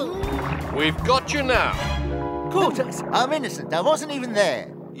 We've got you now. Caught us. I'm innocent. I wasn't even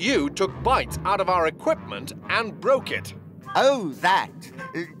there. You took bites out of our equipment and broke it. Oh, that.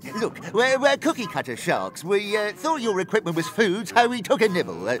 Look, we're cookie cutter sharks. We thought your equipment was food, so we took a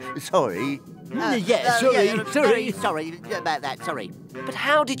nibble. Sorry. Sorry about that, sorry. But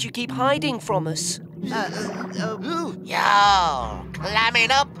how did you keep hiding from us? You're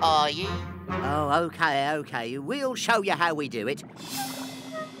clamming up, are you? Oh, OK. We'll show you how we do it.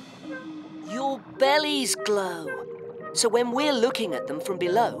 Your bellies glow. So when we're looking at them from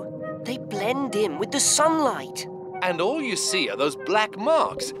below, they blend in with the sunlight. And all you see are those black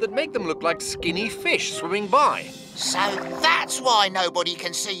marks that make them look like skinny fish swimming by. So that's why nobody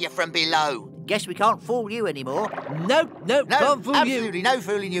can see you from below. Guess we can't fool you anymore. Nope, can't fool you. Absolutely no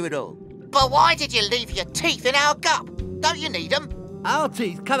fooling you at all. But why did you leave your teeth in our gup? Don't you need them? Our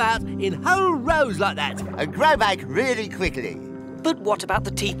teeth come out in whole rows like that. And grow back really quickly. But what about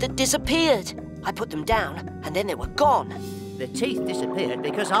the teeth that disappeared? I put them down, and then they were gone. The teeth disappeared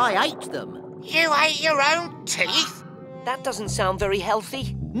because I ate them. You ate your own teeth? That doesn't sound very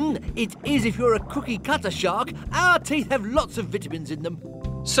healthy. It is if you're a cookie cutter shark. Our teeth have lots of vitamins in them.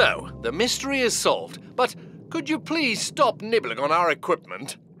 So, the mystery is solved, but could you please stop nibbling on our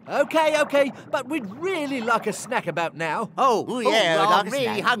equipment? OK, but we'd really like a snack about now. Oh yeah, I'm like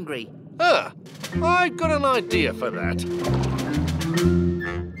really hungry. I've got an idea for that.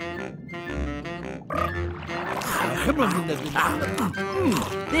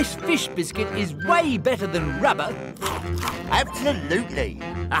 This fish biscuit is way better than rubber. Absolutely.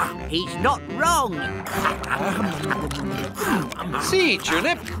 He's not wrong. See,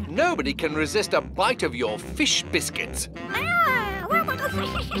 Tulip, nobody can resist a bite of your fish biscuits.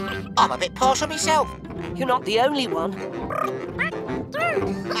 I'm a bit partial myself. You're not the only one.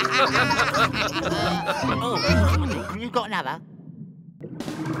 You got another?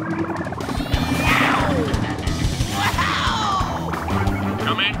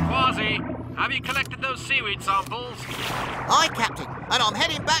 Come in, Kwazii. have you collected those seaweed samples? Aye, Captain, and I'm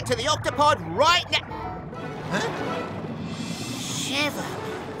heading back to the Octopod right now. Huh? Shiver,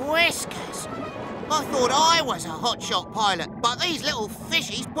 whiskers. I thought I was a hotshot pilot, but these little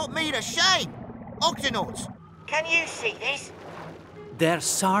fishies put me to shame. Octonauts, can you see this? They're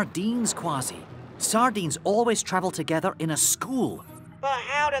sardines, Kwazii. Sardines always travel together in a school. But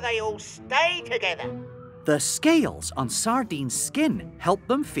how do they all stay together? The scales on sardines' skin help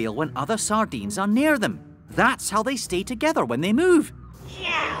them feel when other sardines are near them. That's how they stay together when they move.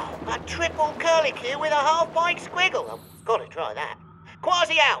 Yow, a triple curlicue with a half-pint squiggle. I've got to try that.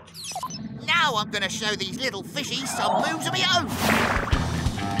 Kwazii out. Now I'm going to show these little fishies some moves of my own.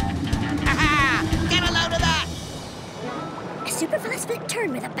 Ha-ha! Get a load of that! A super fast flip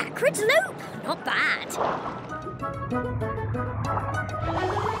turn with a backwards loop. Not bad.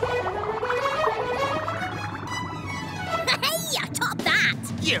 Hey, I topped that.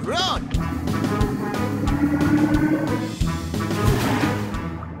 You're on.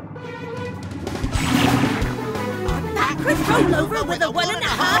 Backwards rollover with a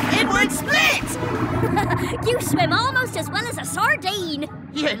 1.5 inward split! You swim almost as well as a sardine.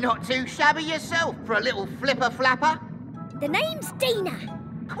 You're not too shabby yourself for a little flipper-flapper. The name's Dina.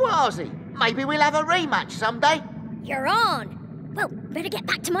 Kwazii, maybe we'll have a rematch someday. You're on. Well, better get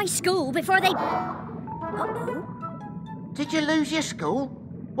back to my school before they... Uh-oh. Did you lose your school?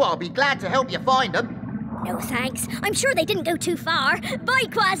 Well, I'll be glad to help you find them. No thanks. I'm sure they didn't go too far. Bye,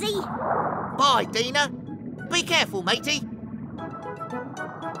 Kwazii. Bye, Dina. Be careful, matey.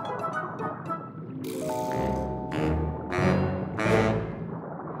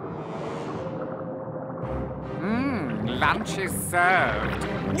 Lunch is served.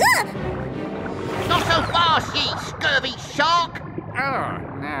 Not so fast, ye scurvy shark! Oh,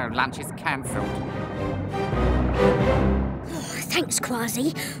 no, lunch is cancelled. Oh, thanks,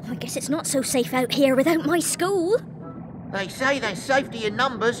 Kwazii. I guess it's not so safe out here without my school. They say there's safety in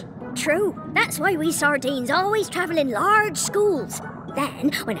numbers. True. That's why we sardines always travel in large schools.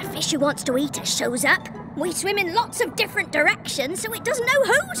 Then, when a fish who wants to eat us shows up, we swim in lots of different directions so it doesn't know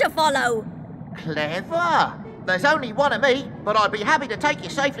who to follow. Clever. There's only one of me, but I'd be happy to take you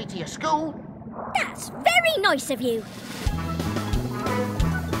safely to your school. That's very nice of you.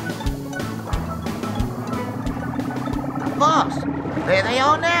 Fast. There they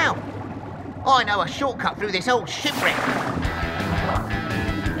are now. I know a shortcut through this old shipwreck.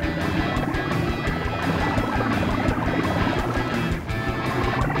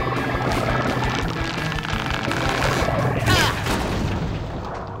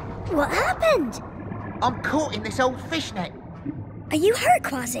 What happened? I'm caught in this old fishnet. Are you hurt,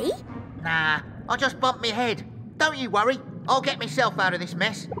 Kwazii? Nah, I just bumped my head. Don't you worry, I'll get myself out of this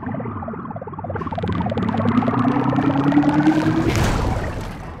mess.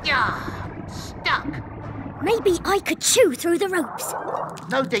 Stuck. Maybe I could chew through the ropes.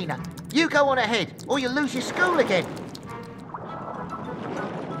 No, Dina, you go on ahead, or you'll lose your school again.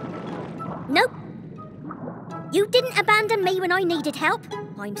 Nope. You didn't abandon me when I needed help.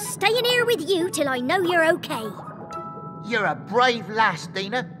 I'm staying here with you till I know you're okay. You're a brave lass,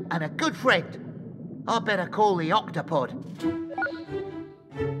 Dina, and a good friend. I better call the Octopod.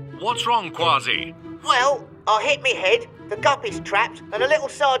 What's wrong, Kwazii? Well, I hit me head, the guppy's trapped, and a little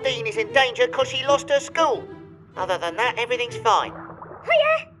sardine is in danger because she lost her school. Other than that, everything's fine.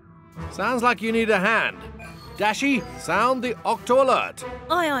 Hiya! Sounds like you need a hand. Dashi, sound the Octo alert.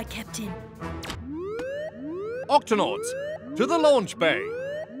 Aye, aye, Captain. Octonauts, to the launch bay.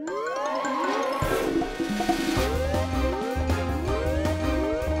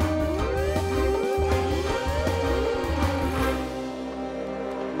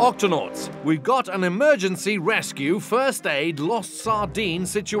 Octonauts, we've got an emergency rescue first aid lost sardine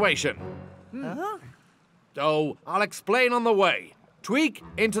situation. Oh, I'll explain on the way. Tweak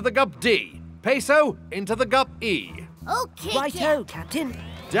into the Gup D. Peso into the Gup E. Okay, Righto, Captain.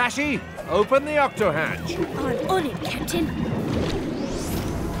 Dashi, open the octo hatch. I'm on it, Captain.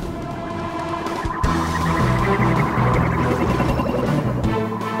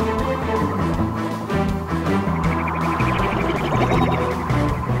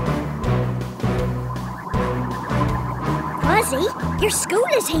 Kwazii, your school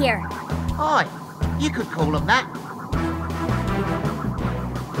is here. Aye, you could call them that.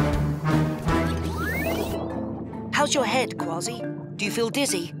 How's your head, Kwazii? Do you feel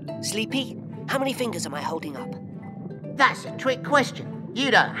dizzy? Sleepy? How many fingers am I holding up? That's a trick question.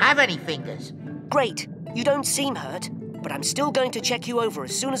 You don't have any fingers. Great. You don't seem hurt, but I'm still going to check you over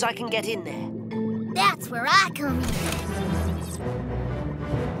as soon as I can get in there. That's where I come in.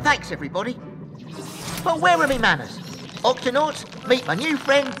 Thanks, everybody. But where are me manners? Octonauts, meet my new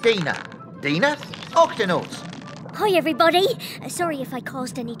friend, Dina. Dina, Octonauts. Hi, everybody. Sorry if I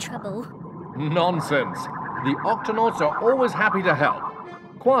caused any trouble. Nonsense. The Octonauts are always happy to help.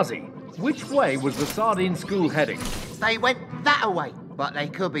 Kwazii, which way was the sardine school heading? They went that way, but they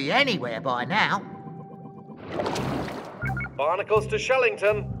could be anywhere by now. Barnacles to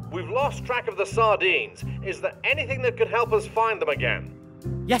Shellington. We've lost track of the sardines. Is there anything that could help us find them again?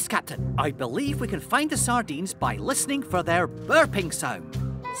 Yes, Captain. I believe we can find the sardines by listening for their burping sound.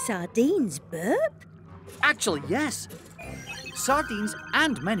 Sardines burp? Actually, yes. Sardines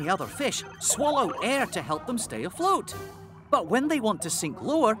and many other fish swallow air to help them stay afloat. But when they want to sink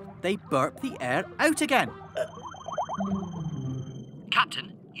lower, they burp the air out again.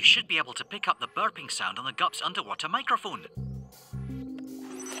 Captain, you should be able to pick up the burping sound on the Gup's underwater microphone.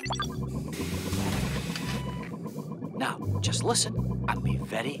 Now, just listen and be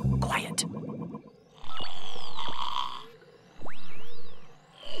very quiet.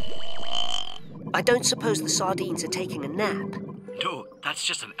 I don't suppose the sardines are taking a nap. No, that's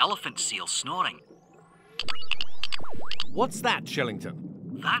just an elephant seal snoring. What's that,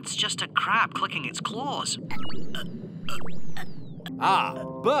 Shellington? That's just a crab clicking its claws. Ah,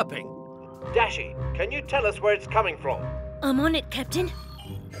 burping. Dashi, can you tell us where it's coming from? I'm on it, Captain.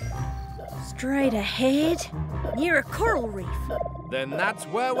 Straight ahead, near a coral reef. Then that's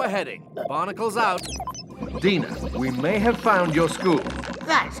where we're heading. Barnacles out. Dina, we may have found your school.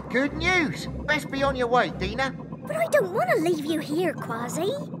 That's good news. Best be on your way, Dina. But I don't want to leave you here,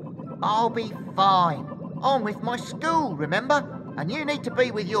 Kwazii. I'll be fine. I'm with my school, remember? And you need to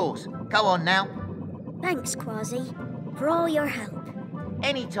be with yours. Go on now. Thanks, Kwazii, for all your help.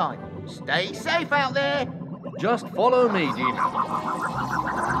 Anytime. Stay safe out there. Just follow me, Dina.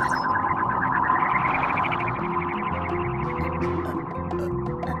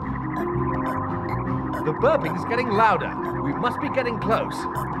 The burping's getting louder. We must be getting close.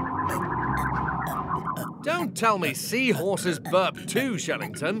 Don't tell me seahorses burp too,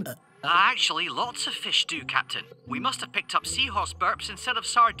 Shellington. Actually, lots of fish do, Captain. We must have picked up seahorse burps instead of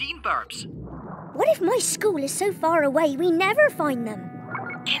sardine burps. What if my school is so far away we never find them?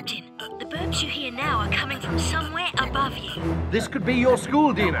 Captain, the burps you hear now are coming from somewhere above you. This could be your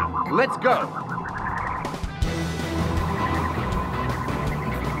school, Dina. Let's go.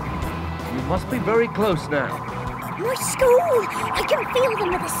 We must be very close now. My school! I can feel them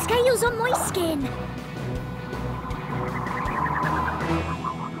with the scales on my skin.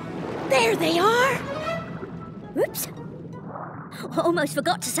 There they are! Oops. Almost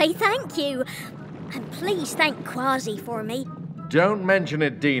forgot to say thank you. And please thank Kwazii for me. Don't mention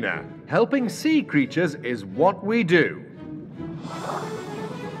it, Dina. Helping sea creatures is what we do.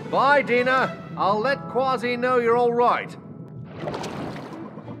 Bye, Dina. I'll let Kwazii know you're all right.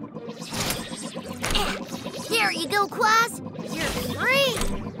 There you go, Kwaz. You're free.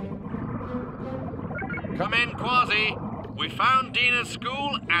 Come in, Kwazii. We found Dina's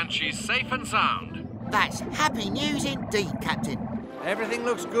school and she's safe and sound. That's happy news indeed, Captain. Everything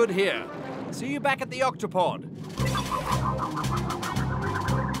looks good here. See you back at the Octopod.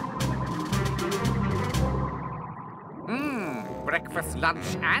 Breakfast,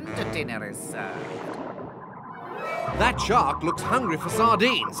 lunch, and dinner is served. That shark looks hungry for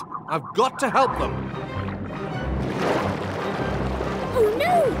sardines. I've got to help them. Oh,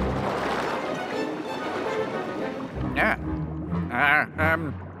 no!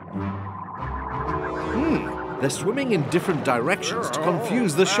 They're swimming in different directions to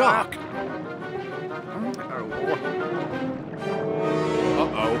confuse the shark.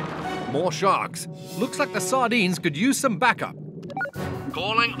 Uh-oh. More sharks. Looks like the sardines could use some backup.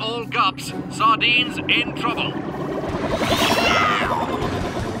 Calling all Gups. Sardines in trouble.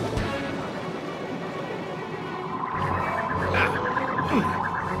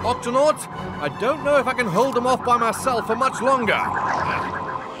 Octonauts, I don't know if I can hold them off by myself for much longer.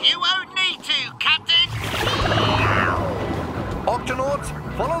 You won't need to, Captain. Octonauts,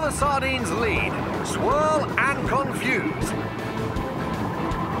 follow the sardines' lead. Swirl and confuse.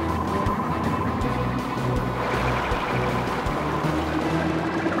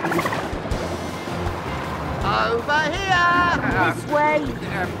 Over here! This way.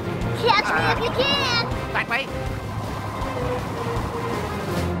 Catch me if you can. That way.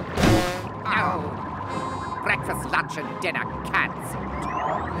 Oh. Breakfast, lunch, and dinner cancelled.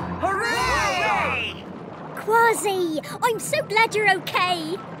 Hooray! Kwazii, I'm so glad you're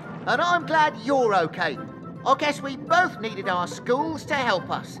okay. And I'm glad you're okay. I guess we both needed our schools to help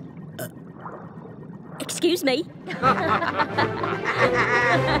us. Excuse me.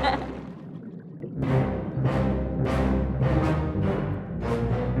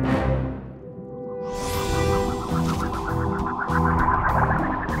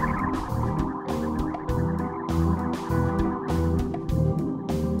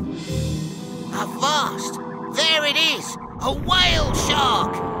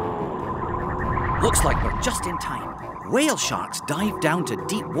 Looks like we're just in time. Whale sharks dive down to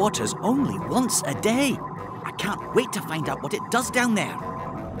deep waters only once a day. I can't wait to find out what it does down there.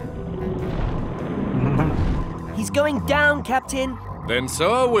 He's going down, Captain. Then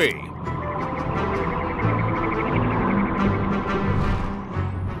so are we.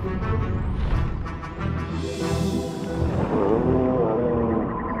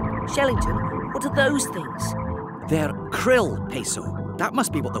 Shellington, what are those things? They're krill, Peso. That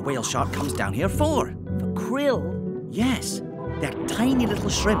must be what the whale shark comes down here for. For krill? Yes, they're tiny little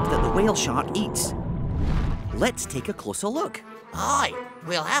shrimp that the whale shark eats. Let's take a closer look. Aye,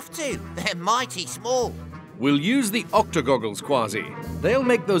 we'll have to. They're mighty small. We'll use the octogoggles, Kwazii. They'll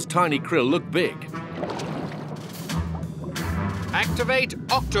make those tiny krill look big. Activate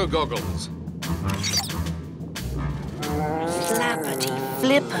octogoggles. Flappity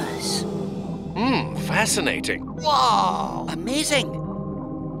flippers. Fascinating. Wow! Amazing!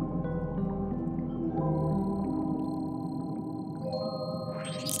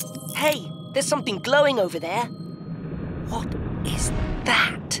 Hey, there's something glowing over there. What is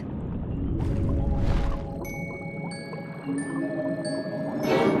that?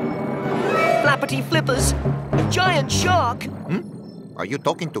 Flappity flippers! A giant shark! Are you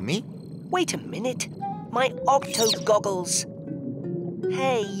talking to me? Wait a minute. My octo goggles.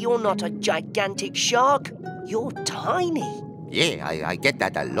 Hey, you're not a gigantic shark. You're tiny. Yeah, I get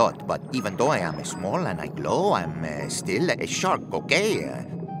that a lot, but even though I am small and I glow, I'm still a shark, okay?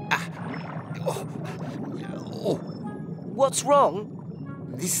 What's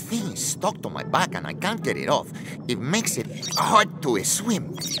wrong? This thing is stuck to my back and I can't get it off. It makes it hard to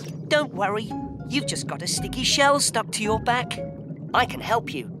swim. Don't worry. You've just got a sticky shell stuck to your back. I can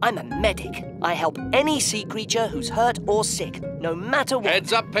help you. I'm a medic. I help any sea creature who's hurt or sick, no matter what.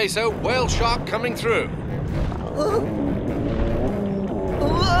 Heads up, Peso. Whale shark coming through.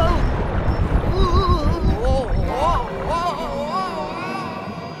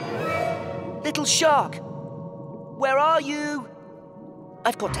 Little shark, where are you?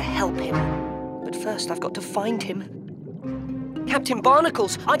 I've got to help him, but first I've got to find him. Captain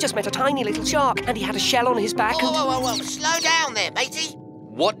Barnacles, I just met a tiny little shark, and he had a shell on his back. Whoa. Slow down there, matey.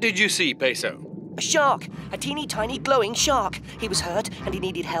 What did you see, Peso? A shark, a teeny tiny glowing shark. He was hurt and he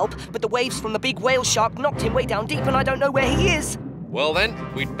needed help, but the waves from the big whale shark knocked him way down deep and I don't know where he is. Well then,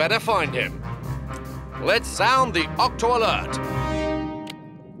 we'd better find him. Let's sound the Octo Alert.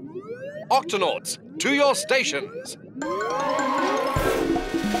 Octonauts, to your stations.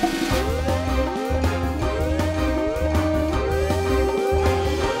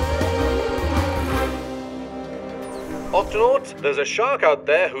 Octonauts, there's a shark out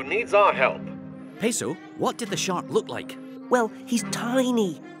there who needs our help. Peso, what did the shark look like? Well, he's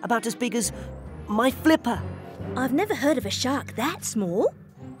tiny, about as big as my flipper. I've never heard of a shark that small.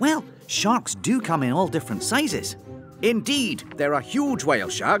 Well, sharks do come in all different sizes. Indeed, there are huge whale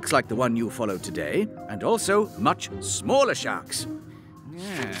sharks like the one you followed today, and also much smaller sharks.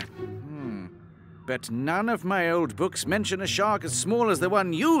 Yeah. But none of my old books mention a shark as small as the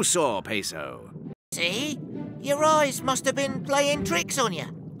one you saw, Peso. See? Your eyes must have been playing tricks on you.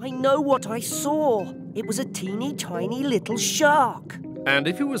 I know what I saw. It was a teeny tiny little shark. And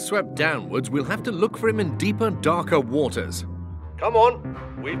if he was swept downwards, we'll have to look for him in deeper, darker waters. Come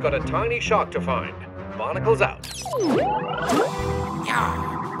on, we've got a tiny shark to find. Barnacles out.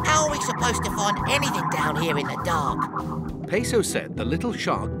 How are we supposed to find anything down here in the dark? Peso said the little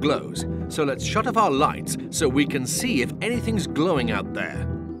shark glows, so let's shut off our lights so we can see if anything's glowing out there.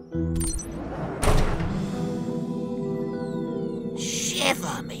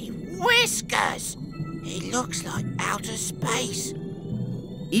 Shiver me whiskers! It looks like outer space.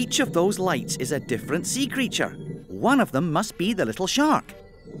 Each of those lights is a different sea creature. One of them must be the little shark.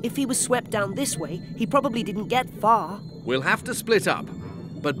 If he was swept down this way, he probably didn't get far. We'll have to split up.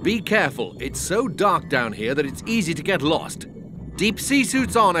 But be careful, it's so dark down here that it's easy to get lost. Deep sea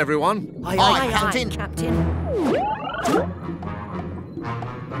suits on, everyone. Aye, Captain.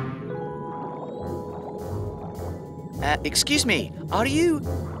 Excuse me, are you...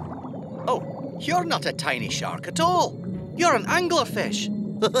 Oh, you're not a tiny shark at all. You're an anglerfish.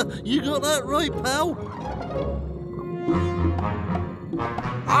 You got that right, pal.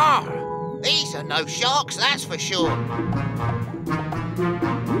 These are no sharks, that's for sure.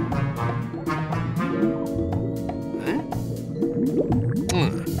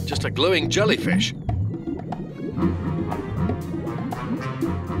 Just a glowing jellyfish.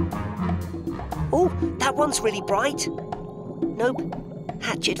 Oh, that one's really bright. Nope,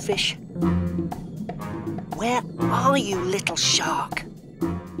 hatchetfish. Where are you, little shark?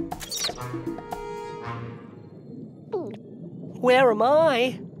 Where am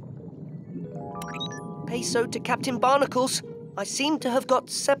I? Peso to Captain Barnacles. I seem to have got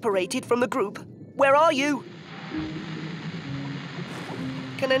separated from the group. Where are you?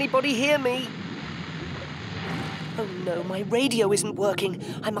 Can anybody hear me? Oh no, my radio isn't working.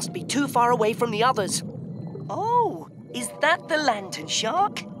 I must be too far away from the others. Oh, is that the lantern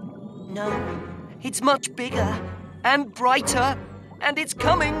shark? No, it's much bigger and brighter, and it's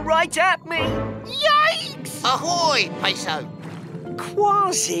coming right at me. Yikes! Ahoy, Peso!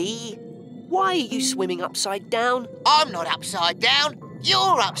 Kwazii, why are you swimming upside down? I'm not upside down.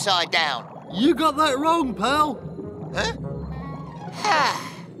 You're upside down. You got that wrong, pal. Huh?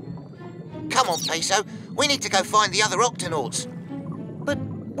 Come on, Peso. We need to go find the other Octonauts. But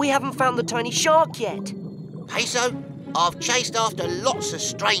we haven't found the tiny shark yet. Peso, I've chased after lots of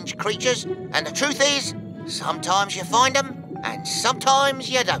strange creatures, and the truth is, sometimes you find them, and sometimes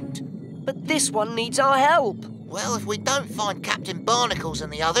you don't. But this one needs our help. Well, if we don't find Captain Barnacles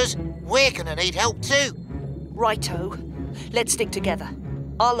and the others, we're gonna need help too. Righto. Let's stick together.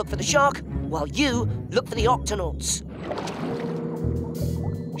 I'll look for the shark, while you look for the Octonauts.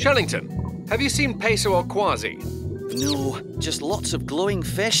 Shellington, have you seen Peso or Kwazii? No, just lots of glowing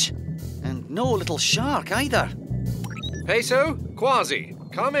fish. And no little shark either. Peso,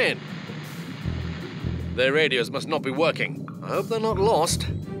 Kwazii, come in. Their radios must not be working. I hope they're not lost.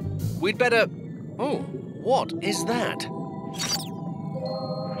 We'd better... Oh, what is that?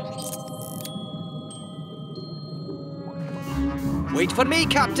 Wait for me,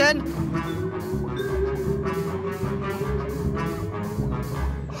 Captain.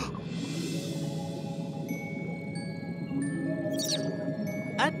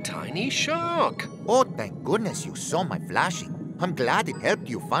 A tiny shark. Oh, thank goodness you saw my flashing. I'm glad it helped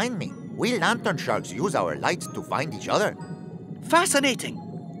you find me. We lantern sharks use our lights to find each other. Fascinating.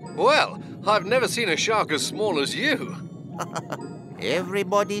 Well, I've never seen a shark as small as you.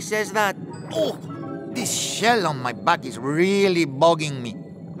 Everybody says that. Oh, this shell on my back is really bugging me.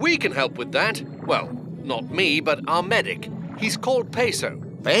 We can help with that. Well, not me, but our medic. He's called Peso.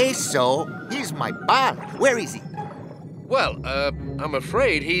 Peso? He's my pal. Where is he? Well, I'm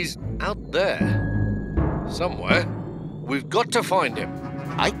afraid he's out there. Somewhere. We've got to find him.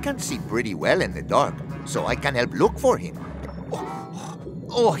 I can see pretty well in the dark, so I can help look for him.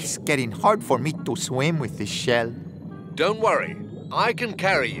 Oh, it's getting hard for me to swim with this shell. Don't worry. I can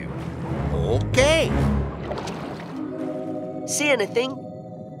carry you. Okay. See anything?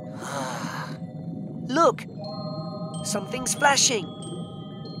 Look. Something's flashing.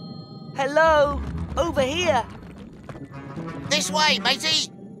 Hello? Over here. This way, matey.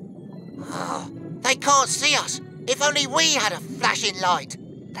 They can't see us. If only we had a flashing light.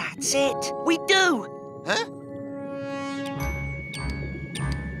 That's it. We do. Huh?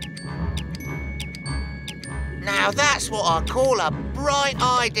 Now that's what I call a bright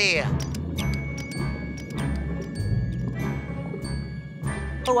idea.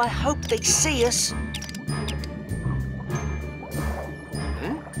 Oh, I hope they see us.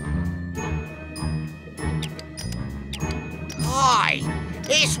 Hi,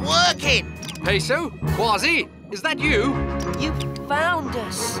 it's working. Peso? Kwazii? Is that you? You found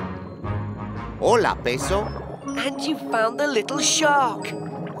us. Hola, Peso. And you found the little shark.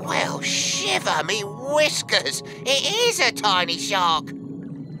 Well, shiver me whiskers. It is a tiny shark.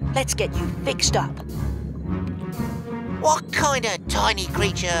 Let's get you fixed up. What kind of tiny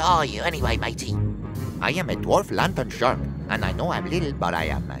creature are you anyway, matey? I am a dwarf lantern shark, and I know I'm little, but I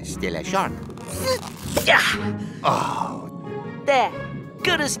am still a shark. Oh. There,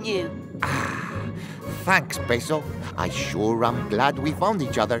 good as new. Thanks, Peso. I sure am glad we found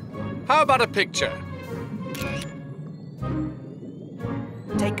each other. How about a picture?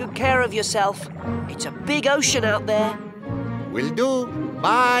 Take good care of yourself. It's a big ocean out there. Will do.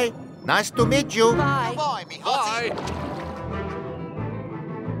 Bye. Nice to meet you. Bye. Bye, me hearty.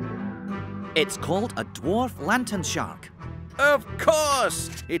 It's called a dwarf lantern shark. Of course!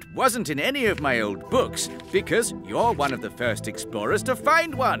 It wasn't in any of my old books, because you're one of the first explorers to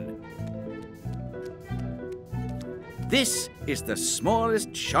find one. This is the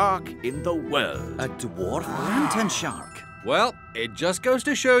smallest shark in the world. A dwarf lantern shark. Well, it just goes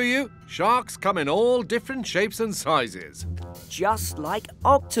to show you, sharks come in all different shapes and sizes. Just like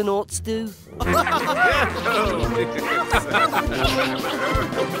Octonauts do.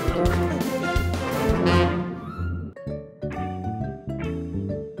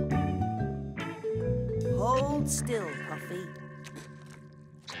 Hold still, Puffy.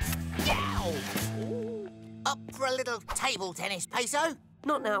 Yow! Up for a little table tennis, Peso?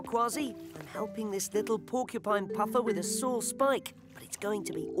 Not now, Kwazii. I'm helping this little porcupine puffer with a sore spike, but it's going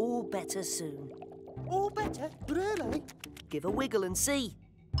to be all better soon. All better? Really? Give a wiggle and see.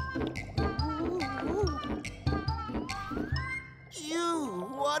 Ooh.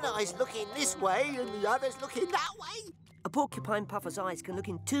 one eye's looking this way and the other's looking that way. A porcupine puffer's eyes can look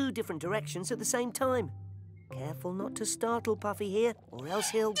in 2 different directions at the same time. Careful not to startle Puffy here, or else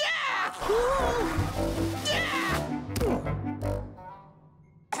he'll...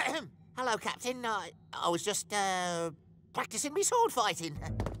 Hello, Captain. I was just, practicing me sword fighting.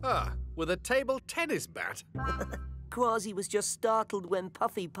 Ah, with a table tennis bat. Kwazii was just startled when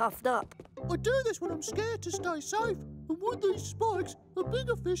Puffy puffed up. I do this when I'm scared to stay safe. And with these spikes, a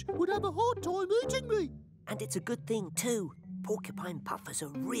bigger fish would have a hard time eating me. And it's a good thing, too. Porcupine puffers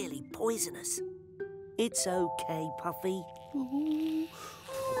are really poisonous. It's okay, Puffy.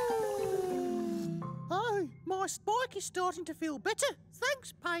 Hey, my spike is starting to feel better.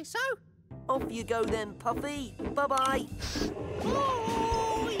 Thanks, Peso. Off you go then, Puffy. Bye-bye.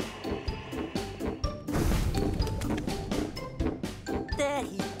 Bye! There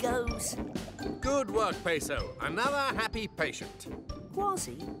he goes. Good work, Peso. Another happy patient.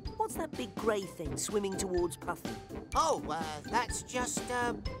 Kwazii, what's that big grey thing swimming towards Puffy? Oh, that's just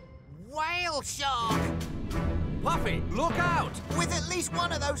a whale shark. Puffy, look out! With at least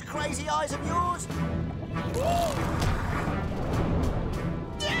one of those crazy eyes of yours.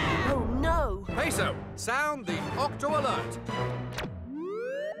 Oh, no! Peso, sound the Octo alert.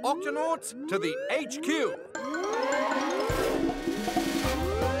 Octonauts to the HQ.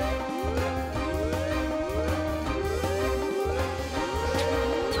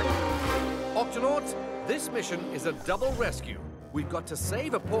 Octonauts, this mission is a double rescue. We've got to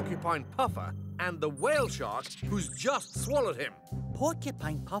save a porcupine puffer and the whale shark who's just swallowed him.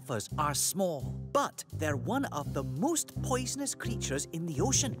 Porcupine puffers are small, but they're one of the most poisonous creatures in the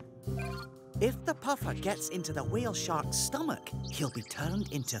ocean. If the puffer gets into the whale shark's stomach, he'll be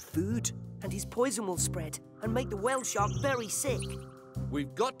turned into food. And his poison will spread and make the whale shark very sick.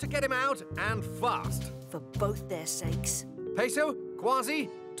 We've got to get him out and fast. For both their sakes. Peso, Kwazii,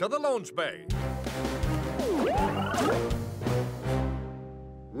 to the launch bay.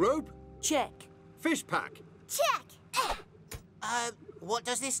 Rope? Check. Fish pack? Check! What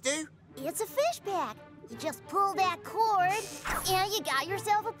does this do? It's a fish pack. You just pull that cord, and you got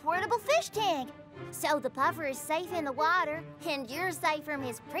yourself a portable fish tank. So the puffer is safe in the water, and you're safe from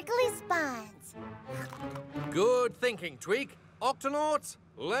his prickly spines. Good thinking, Tweak. Octonauts,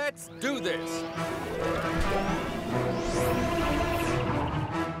 let's do this.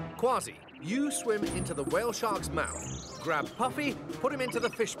 Kwazii, you swim into the whale shark's mouth. Grab Puffy, put him into the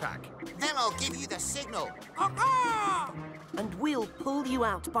fish pack. Then I'll give you the signal. And we'll pull you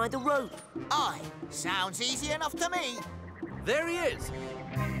out by the rope. Aye, sounds easy enough to me. There he is.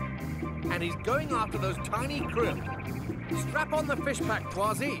 And he's going after those tiny krill. Strap on the fish pack,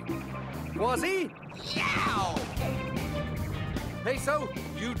 Kwazii. Kwazii? Yow! Peso,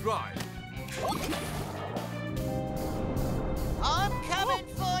 you drive. I'm coming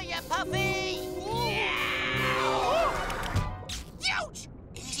for you, Puffy! Yow! Ouch!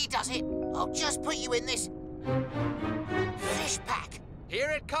 Easy does it. I'll just put you in this fish pack. Here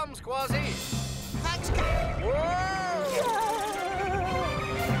it comes, Kwazii. Thanks, Captain.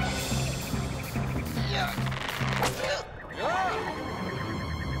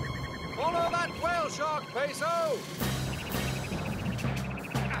 Follow that whale shark, Peso!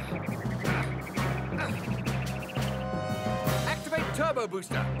 Activate turbo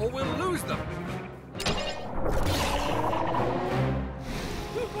booster, or we'll lose them.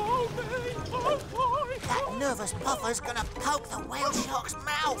 That nervous puffer's gonna poke the whale shark's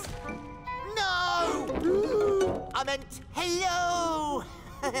mouth. No! I meant hello!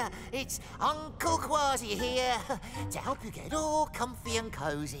 It's Uncle Kwazii here to help you get all comfy and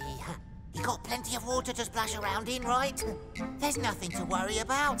cozy. You got plenty of water to splash around in, right? There's nothing to worry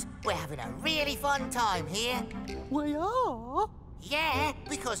about. We're having a really fun time here. We are? Yeah,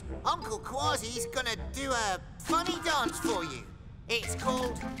 because Uncle Kwazii's gonna do a funny dance for you. It's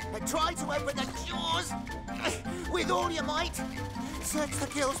called Try to Open the Jaws with all your might. Search the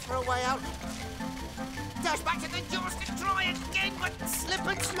gills for a way out. Dash back to the jaws to try again, but slip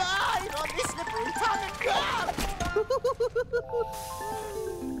and slide on this slippery tongue and go.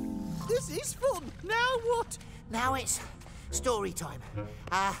 This is fun. Now what? Now it's story time.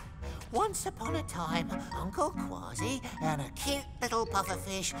 Once upon a time, Uncle Kwazii and a cute little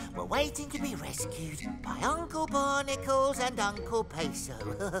pufferfish were waiting to be rescued by Uncle Barnacles and Uncle Peso,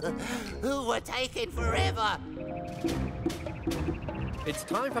 who were taken forever. It's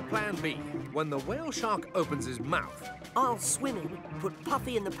time for Plan B. When the whale shark opens his mouth, I'll swim in, put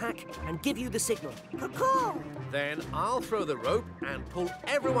Puffy in the pack, and give you the signal. Caw-caw! then I'll throw the rope and pull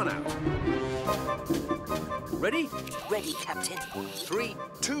everyone out. Ready? Ready, Captain. 3,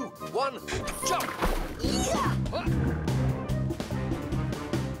 2, 1, jump! Yeah!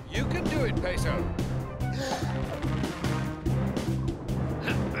 do it, Peso.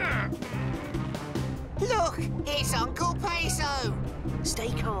 Look, it's Uncle Peso. Stay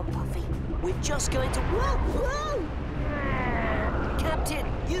calm, Puffy. We're just going to... Whoa, whoa! Captain,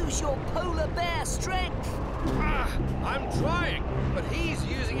 use your polar bear strength. I'm trying, but he's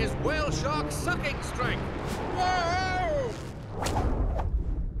using his whale shark sucking strength. Whoa!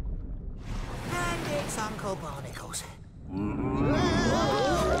 And it's Uncle Barnacles.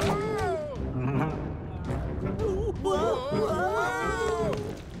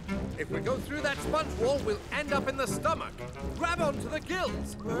 If we go through that sponge wall, we'll end up in the stomach. Grab onto the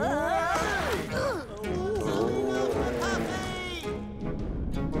gills.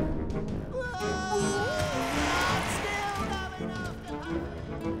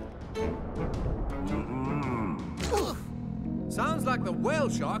 Sounds like the whale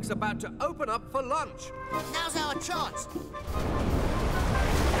shark's about to open up for lunch. Now's our chance.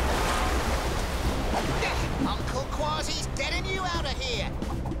 Uncle Kwazii's getting you out of here.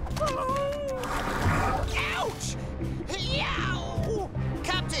 Ouch! Yow!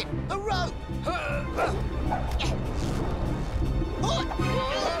 Captain, a rope!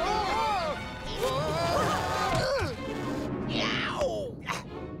 Yow!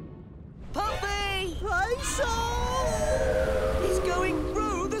 Puffy! Peso! He's going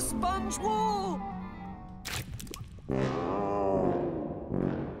through the sponge wall!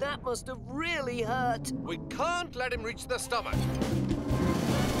 That must have really hurt. We can't let him reach the stomach.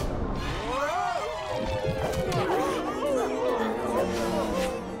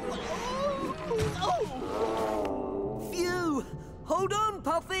 Phew! Hold on,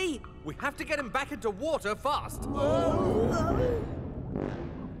 Puffy! We have to get him back into water fast. The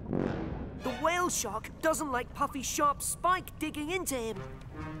whale shark doesn't like Puffy's sharp spike digging into him.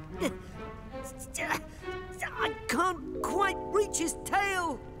 I can't quite reach his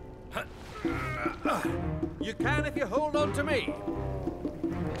tail. You can if you hold on to me.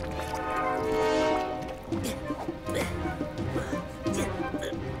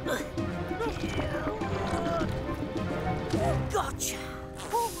 Gotcha!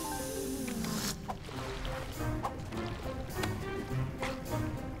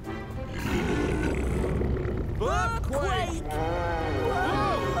 Earthquake!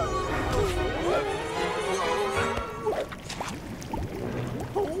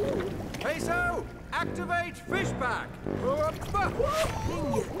 Peso, activate fish pack. In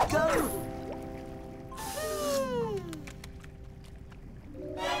you go!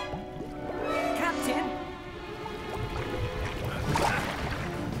 Captain!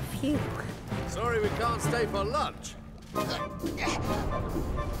 Phew. Sorry we can't stay for lunch.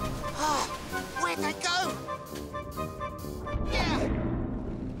 Where'd they go? Yeah.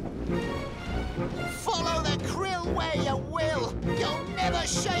 Follow the krill where you will. You'll never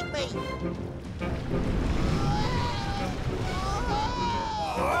shake me.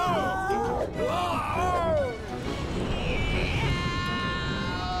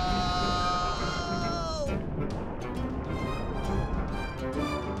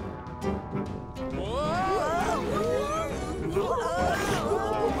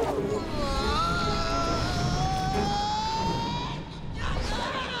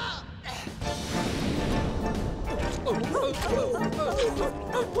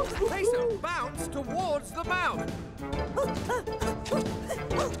 Peso, bounce towards the mouth.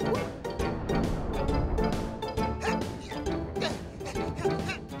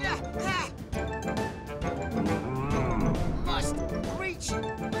 Must reach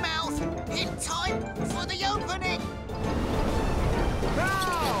mouth in time for the opening.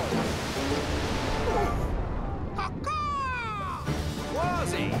 Now!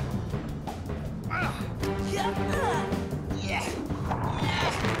 Kwazii!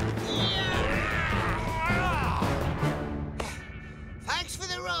 Thanks for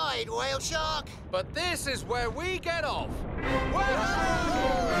the ride, whale shark. But this is where we get off.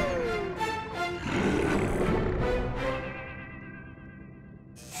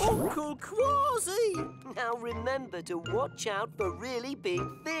 Uncle Kwazii! Now remember to watch out for really big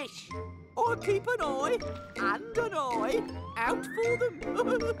fish. Or keep an eye and an eye out for them.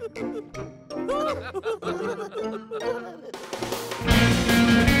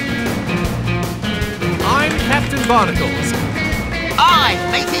 I'm Captain Barnacles. Aye,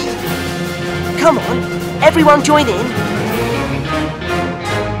 matey. Come on, everyone join in.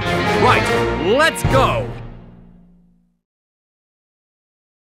 Right, let's go.